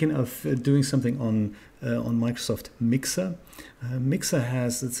been thinking of doing something on Microsoft Mixer. Mixer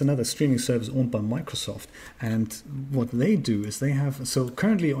it's another streaming service owned by Microsoft, and what they do is they have, so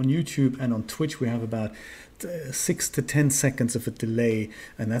currently on YouTube and on Twitch we have about 6 to 10 seconds of a delay,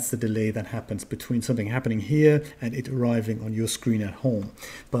 and that's the delay that happens between something happening here and it arriving on your screen at home.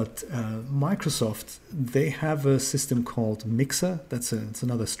 But Microsoft, they have a system called Mixer. It's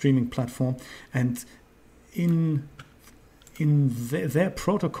another streaming platform, and in their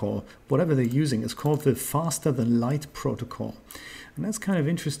protocol, whatever they're using is called the faster than light protocol. And that's kind of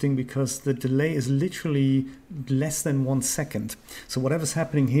interesting because the delay is literally less than 1 second. So whatever's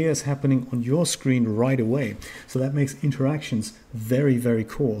happening here is happening on your screen right away. So that makes interactions very, very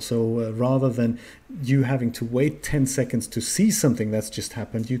cool. So rather than you having to wait 10 seconds to see something that's just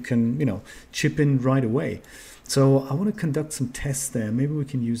happened, you can, chip in right away. So I want to conduct some tests there. Maybe we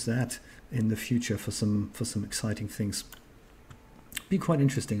can use that in the future for some exciting things. Be quite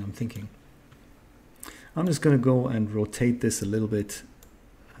interesting, I'm thinking. I'm just going to go and rotate this a little bit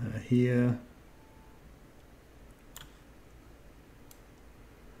here.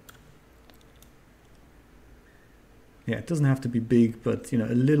 Yeah, it doesn't have to be big, but a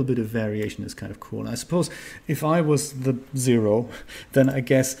little bit of variation is kind of cool. And I suppose if I was the 0, then I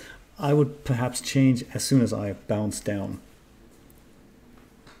guess I would perhaps change as soon as I bounce down.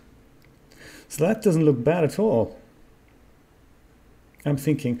 So that doesn't look bad at all. I'm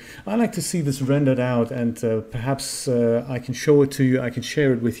thinking, I like to see this rendered out, and perhaps I can show it to you, I can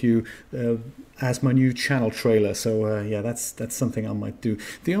share it with you as my new channel trailer. So yeah, that's something I might do.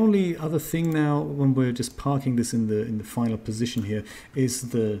 The only other thing now, when we're just parking this in the final position here, is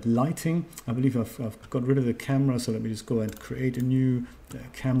the lighting. I believe I've got rid of the camera, so let me just go and create a new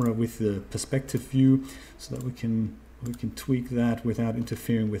camera with the perspective view, so that we can tweak that without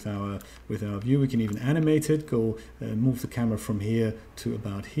interfering with our view. We can even animate it, go move the camera from here to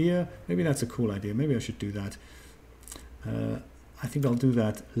about here. Maybe that's a cool idea. Maybe I should do that. I think I'll do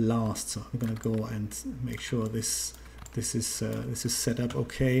that last. So I'm going to go and make sure this is set up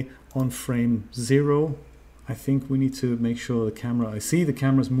okay on frame 0. I think we need to make sure the camera. I see the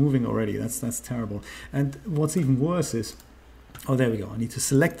camera's moving already. That's terrible. And what's even worse is, oh, there we go. I need to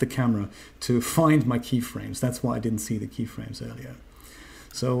select the camera to find my keyframes. That's why I didn't see the keyframes earlier.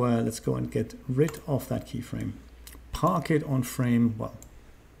 So let's go and get rid of that keyframe. Park it on frame, well,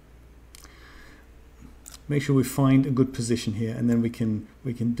 make sure we find a good position here, and then we can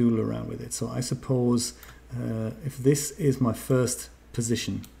doodle around with it. So I suppose if this is my first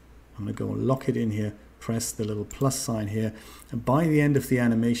position, I'm going to go and lock it in here, press the little plus sign here, and by the end of the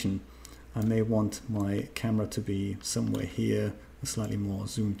animation, I may want my camera to be somewhere here, slightly more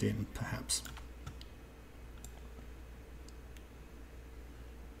zoomed in, perhaps.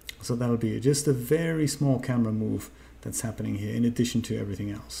 So that'll be just a very small camera move that's happening here, in addition to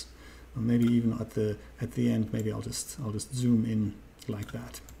everything else. Or maybe even at the end, maybe I'll just zoom in like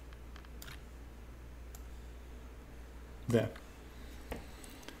that. There.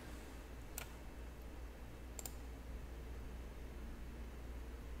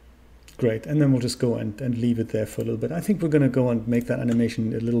 Great, and then we'll just go and leave it there for a little bit. I think we're going to go and make that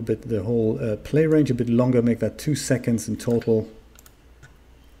animation a little bit, the whole play range a bit longer, make that 2 seconds in total.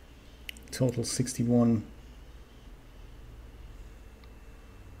 Total 61.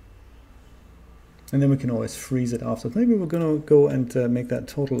 And then we can always freeze it after. Maybe we're going to go and make that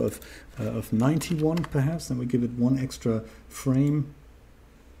total of 91 perhaps, and we give it 1 extra frame.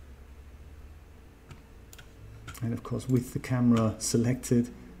 And of course with the camera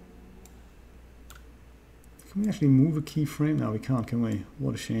selected. Can we actually move a keyframe? No, we can't, can we?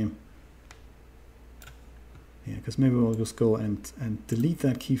 What a shame. Yeah, because maybe we'll just go and delete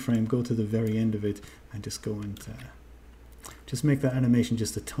that keyframe, go to the very end of it, and just go and just make that animation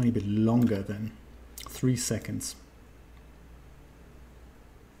just a tiny bit longer than 3 seconds.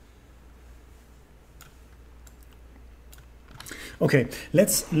 Okay,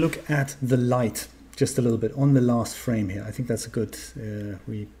 let's look at the light just a little bit on the last frame here. I think that's a good,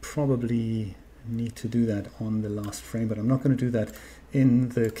 we probably need to do that on the last frame, but I'm not going to do that in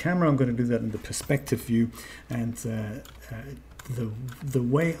the camera. I'm going to do that in the perspective view. And the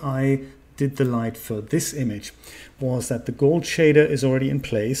way I did the light for this image was that the gold shader is already in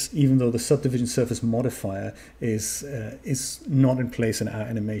place, even though the subdivision surface modifier is not in place in our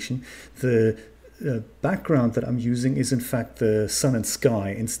animation. The background that I'm using is in fact the sun and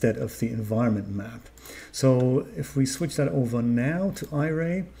sky instead of the environment map. So if we switch that over now to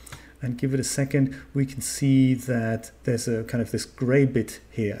iRay and give it a second, we can see that there's a kind of this gray bit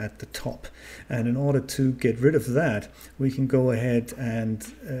here at the top. And in order to get rid of that, we can go ahead and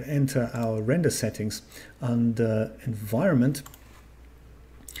enter our render settings under environment.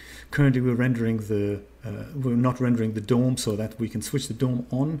 Currently we're not rendering the dome, so that we can switch the dome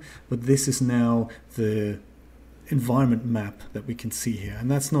on, but this is now the environment map that we can see here, and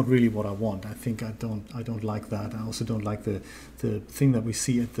that's not really what I want. I think I don't like that. I also don't like the thing that we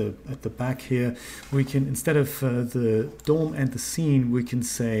see at the back here. We can, instead of the dome and the scene, we can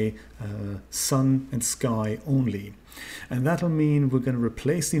say sun and sky only. And that'll mean we're going to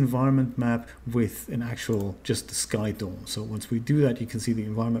replace the environment map with an actual just the sky dome. So once we do that, you can see the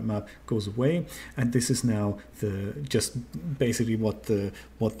environment map goes away, and this is now just basically what the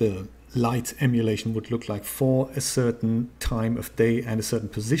light emulation would look like for a certain time of day and a certain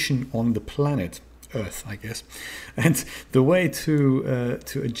position on the planet Earth, I guess. And the way to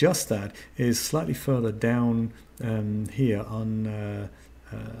adjust that is slightly further down here on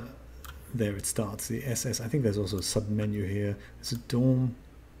there it starts, the SS. I think there's also a sub menu here. There's a dome.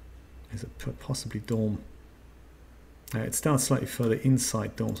 There's a possibly dome. It starts slightly further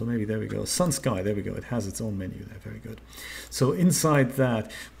inside dome, so maybe there we go. Sun sky, there we go. It has its own menu there. Very good. So inside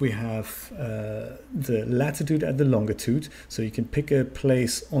that we have the latitude and the longitude. So you can pick a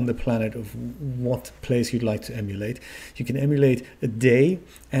place on the planet of what place you'd like to emulate. You can emulate a day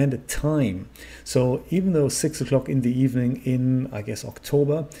and a time. So even though 6 o'clock in the evening in, I guess,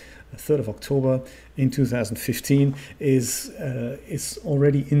 October, 3rd of October in 2015 is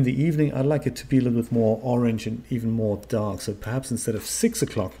already in the evening, I'd like it to be a little bit more orange and even more dark. So perhaps instead of 6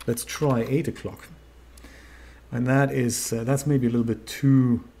 o'clock, let's try 8 o'clock. And that is that's maybe a little bit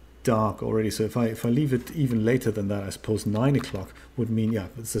too dark already. So if I leave it even later than that, I suppose 9 o'clock would mean, yeah,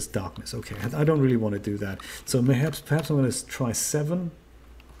 it's just darkness. Okay, I don't really want to do that. So perhaps I'm going to try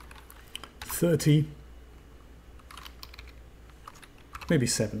 7:30, maybe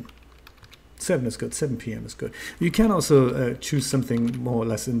 7. 7 is good. 7 p.m. is good. You can also choose something more or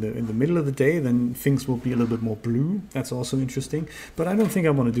less in the middle of the day. Then things will be a little bit more blue. That's also interesting. But I don't think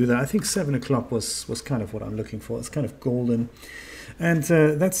I want to do that. I think 7 o'clock was kind of what I'm looking for. It's kind of golden, and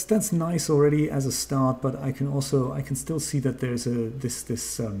that's nice already as a start. But I can still see that there's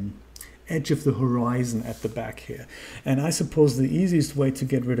this edge of the horizon at the back here. And I suppose the easiest way to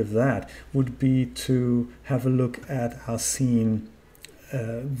get rid of that would be to have a look at our scene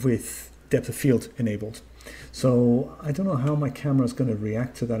with depth of field enabled. So I don't know how my camera is going to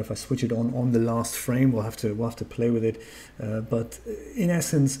react to that if I switch it on the last frame. We'll have to play with it. But in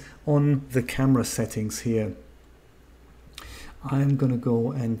essence, on the camera settings here, I'm going to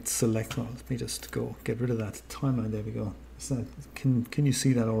go and select. Well, let me just go get rid of that timeline. There we go. Can you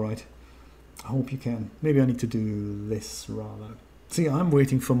see that all right? I hope you can. Maybe I need to do this rather. See, I'm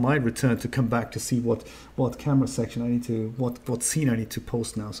waiting for my return to come back to see what camera section I need to, what scene I need to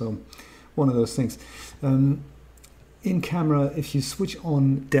post now. So one of those things. In camera, if you switch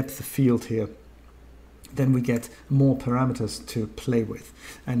on depth of field here, then we get more parameters to play with.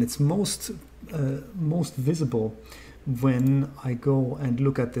 And it's most visible when I go and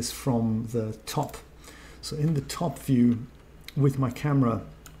look at this from the top. So in the top view with my camera,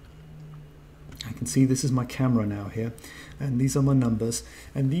 I can see this is my camera now here, and these are my numbers,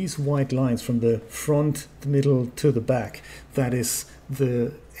 and these white lines from the front, the middle to the back, that is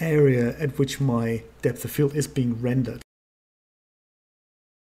the area at which my depth of field is being rendered.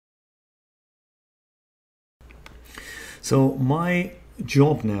 So my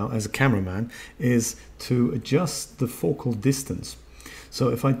job now as a cameraman is to adjust the focal distance. So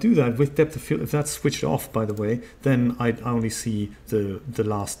if I do that with depth of field, if that's switched off, by the way, then I only see the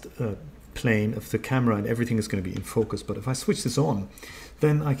last plane of the camera and everything is going to be in focus. But if I switch this on,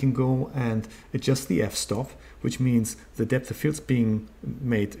 then I can go and adjust the f-stop, which means the depth of field is being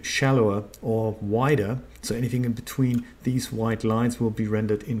made shallower or wider. So anything in between these white lines will be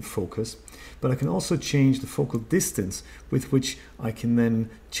rendered in focus. But I can also change the focal distance, with which I can then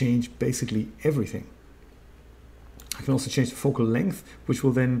change basically everything. I can also change the focal length, which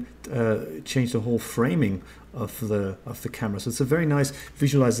will then change the whole framing of the camera. So it's a very nice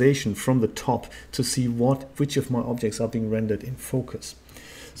visualization from the top to see which of my objects are being rendered in focus.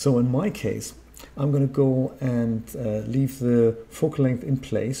 So in my case, I'm going to go and leave the focal length in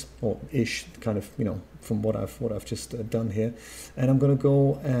place, or ish, kind of, you know, from what I've just done here, and I'm going to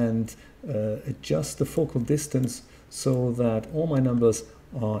go and adjust the focal distance so that all my numbers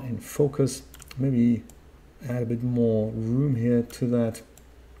are in focus. Maybe add a bit more room here to that,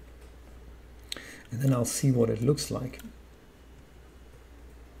 and then I'll see what it looks like.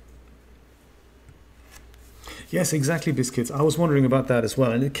 Yes, exactly, Biscuits. I was wondering about that as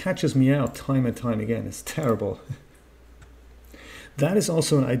well, and it catches me out time and time again. It's terrible. That is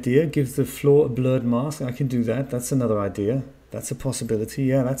also an idea. Give the floor a blurred mask. I can do that. That's another idea. That's a possibility.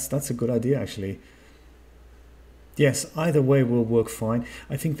 Yeah, that's a good idea, actually. Yes, either way will work fine.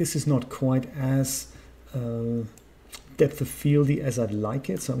 I think this is not quite as depth of fieldy as I'd like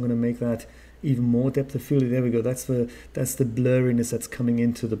it, so I'm going to make that even more depth of fieldy. There we go. That's the blurriness that's coming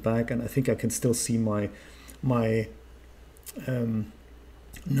into the back, and I think I can still see my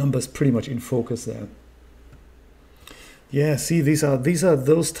numbers pretty much in focus there. Yeah, see, these are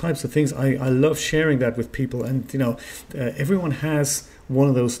those types of things. I love sharing that with people, and you know, everyone has one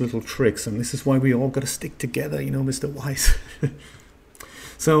of those little tricks, and this is why we all got to stick together, you know, Mr. Weiss.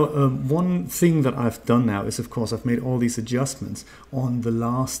 So one thing that I've done now is, of course, I've made all these adjustments on the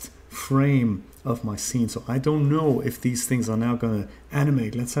last frame of my scene. So I don't know if these things are now going to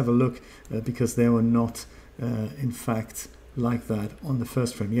animate. Let's have a look, because they were not, in fact, like that on the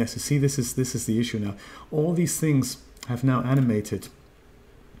first frame. Yes, you see, this is the issue now. All these things have now animated,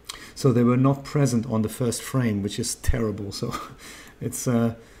 so they were not present on the first frame, which is terrible. So it's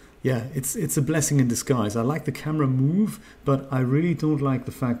yeah, it's a blessing in disguise. I like the camera move, but I really don't like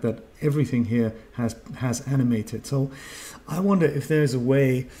the fact that everything here has animated. So I wonder if there's a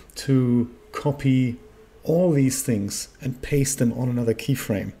way to copy all these things and paste them on another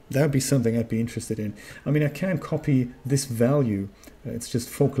keyframe. That would be something I'd be interested in. I mean, I can copy this value. It's just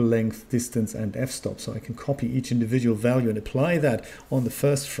focal length, distance, and f-stop. So I can copy each individual value and apply that on the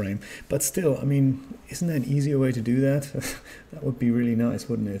first frame. But still, I mean, isn't there an easier way to do that? That would be really nice,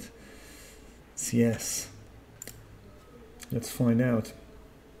 wouldn't it? So yes. Let's find out.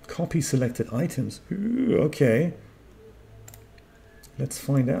 Copy selected items. Ooh, okay. Let's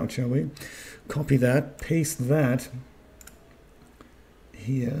find out, shall we? Copy that, paste that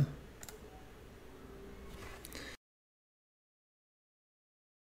here.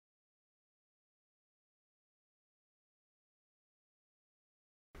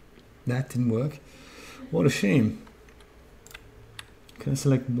 That didn't work. What a shame. Can I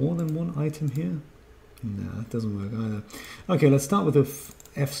select more than one item here? No, that doesn't work either. Okay, let's start with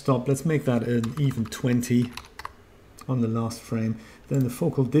the f-stop. Let's make that an even 20 on the last frame. Then the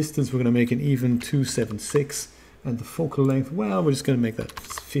focal distance, we're going to make an even 276. And the focal length, well, we're just going to make that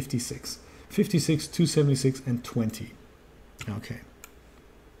 56. 56, 276, and 20. Okay.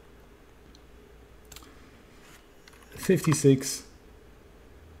 56,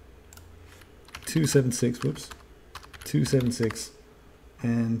 276, whoops, 276,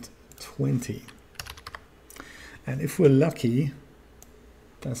 and 20. And if we're lucky,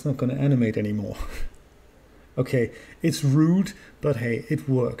 that's not going to animate anymore. Okay, it's rude, but hey, it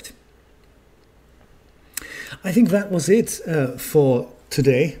worked. I think that was it for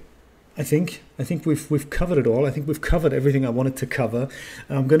today. I think we've covered it all. I think we've covered everything I wanted to cover.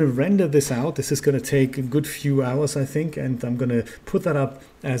 I'm going to render this out. This is going to take a good few hours, I think, and I'm going to put that up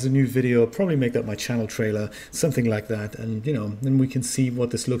as a new video. Probably make that my channel trailer, something like that, and you know, then we can see what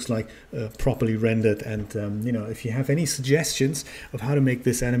this looks like properly rendered. And you know, if you have any suggestions of how to make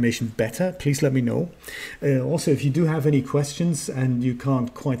this animation better, please let me know. Also, if you do have any questions and you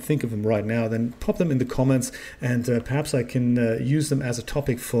can't quite think of them right now, then pop them in the comments, and perhaps I can use them as a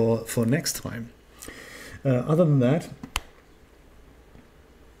topic for next time. Other than that,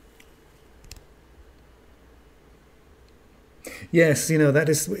 yes, you know, that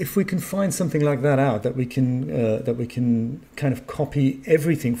is, if we can find something like that out, that we can kind of copy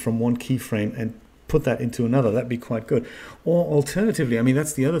everything from one keyframe and put that into another, that'd be quite good. Or alternatively, I mean,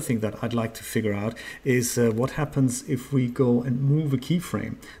 that's the other thing that I'd like to figure out is what happens if we go and move a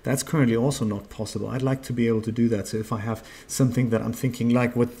keyframe. That's currently also not possible. I'd like to be able to do that. So if I have something that I'm thinking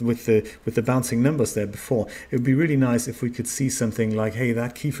like with the bouncing numbers there before, it would be really nice if we could see something like, hey,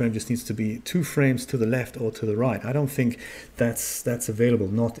 that keyframe just needs to be 2 frames to the left or to the right. I don't think that's available,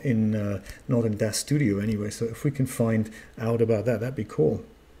 not in DAZ Studio anyway. So if we can find out about that, that'd be cool.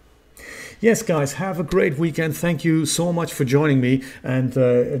 Yes, guys, have a great weekend. Thank you so much for joining me. And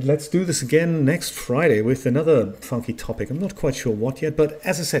let's do this again next Friday with another funky topic. I'm not quite sure what yet, but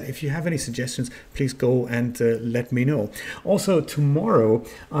as I said, if you have any suggestions, please go and let me know. Also, tomorrow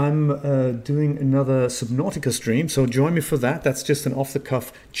I'm doing another Subnautica stream, so join me for that. That's just an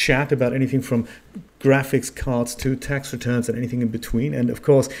off-the-cuff chat about anything from graphics cards to tax returns and anything in between, and of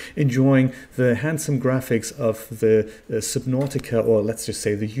course enjoying the handsome graphics of the Subnautica, or let's just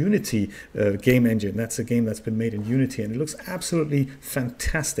say the Unity game engine. That's a game that's been made in Unity and it looks absolutely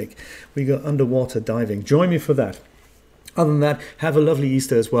fantastic. We go underwater diving. Join me for that. Other than that, have a lovely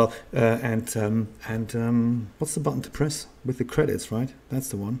Easter as well, and what's the button to press with the credits, right? That's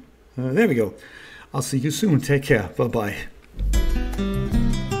the one. There we go. I'll see you soon. Take care. Bye bye.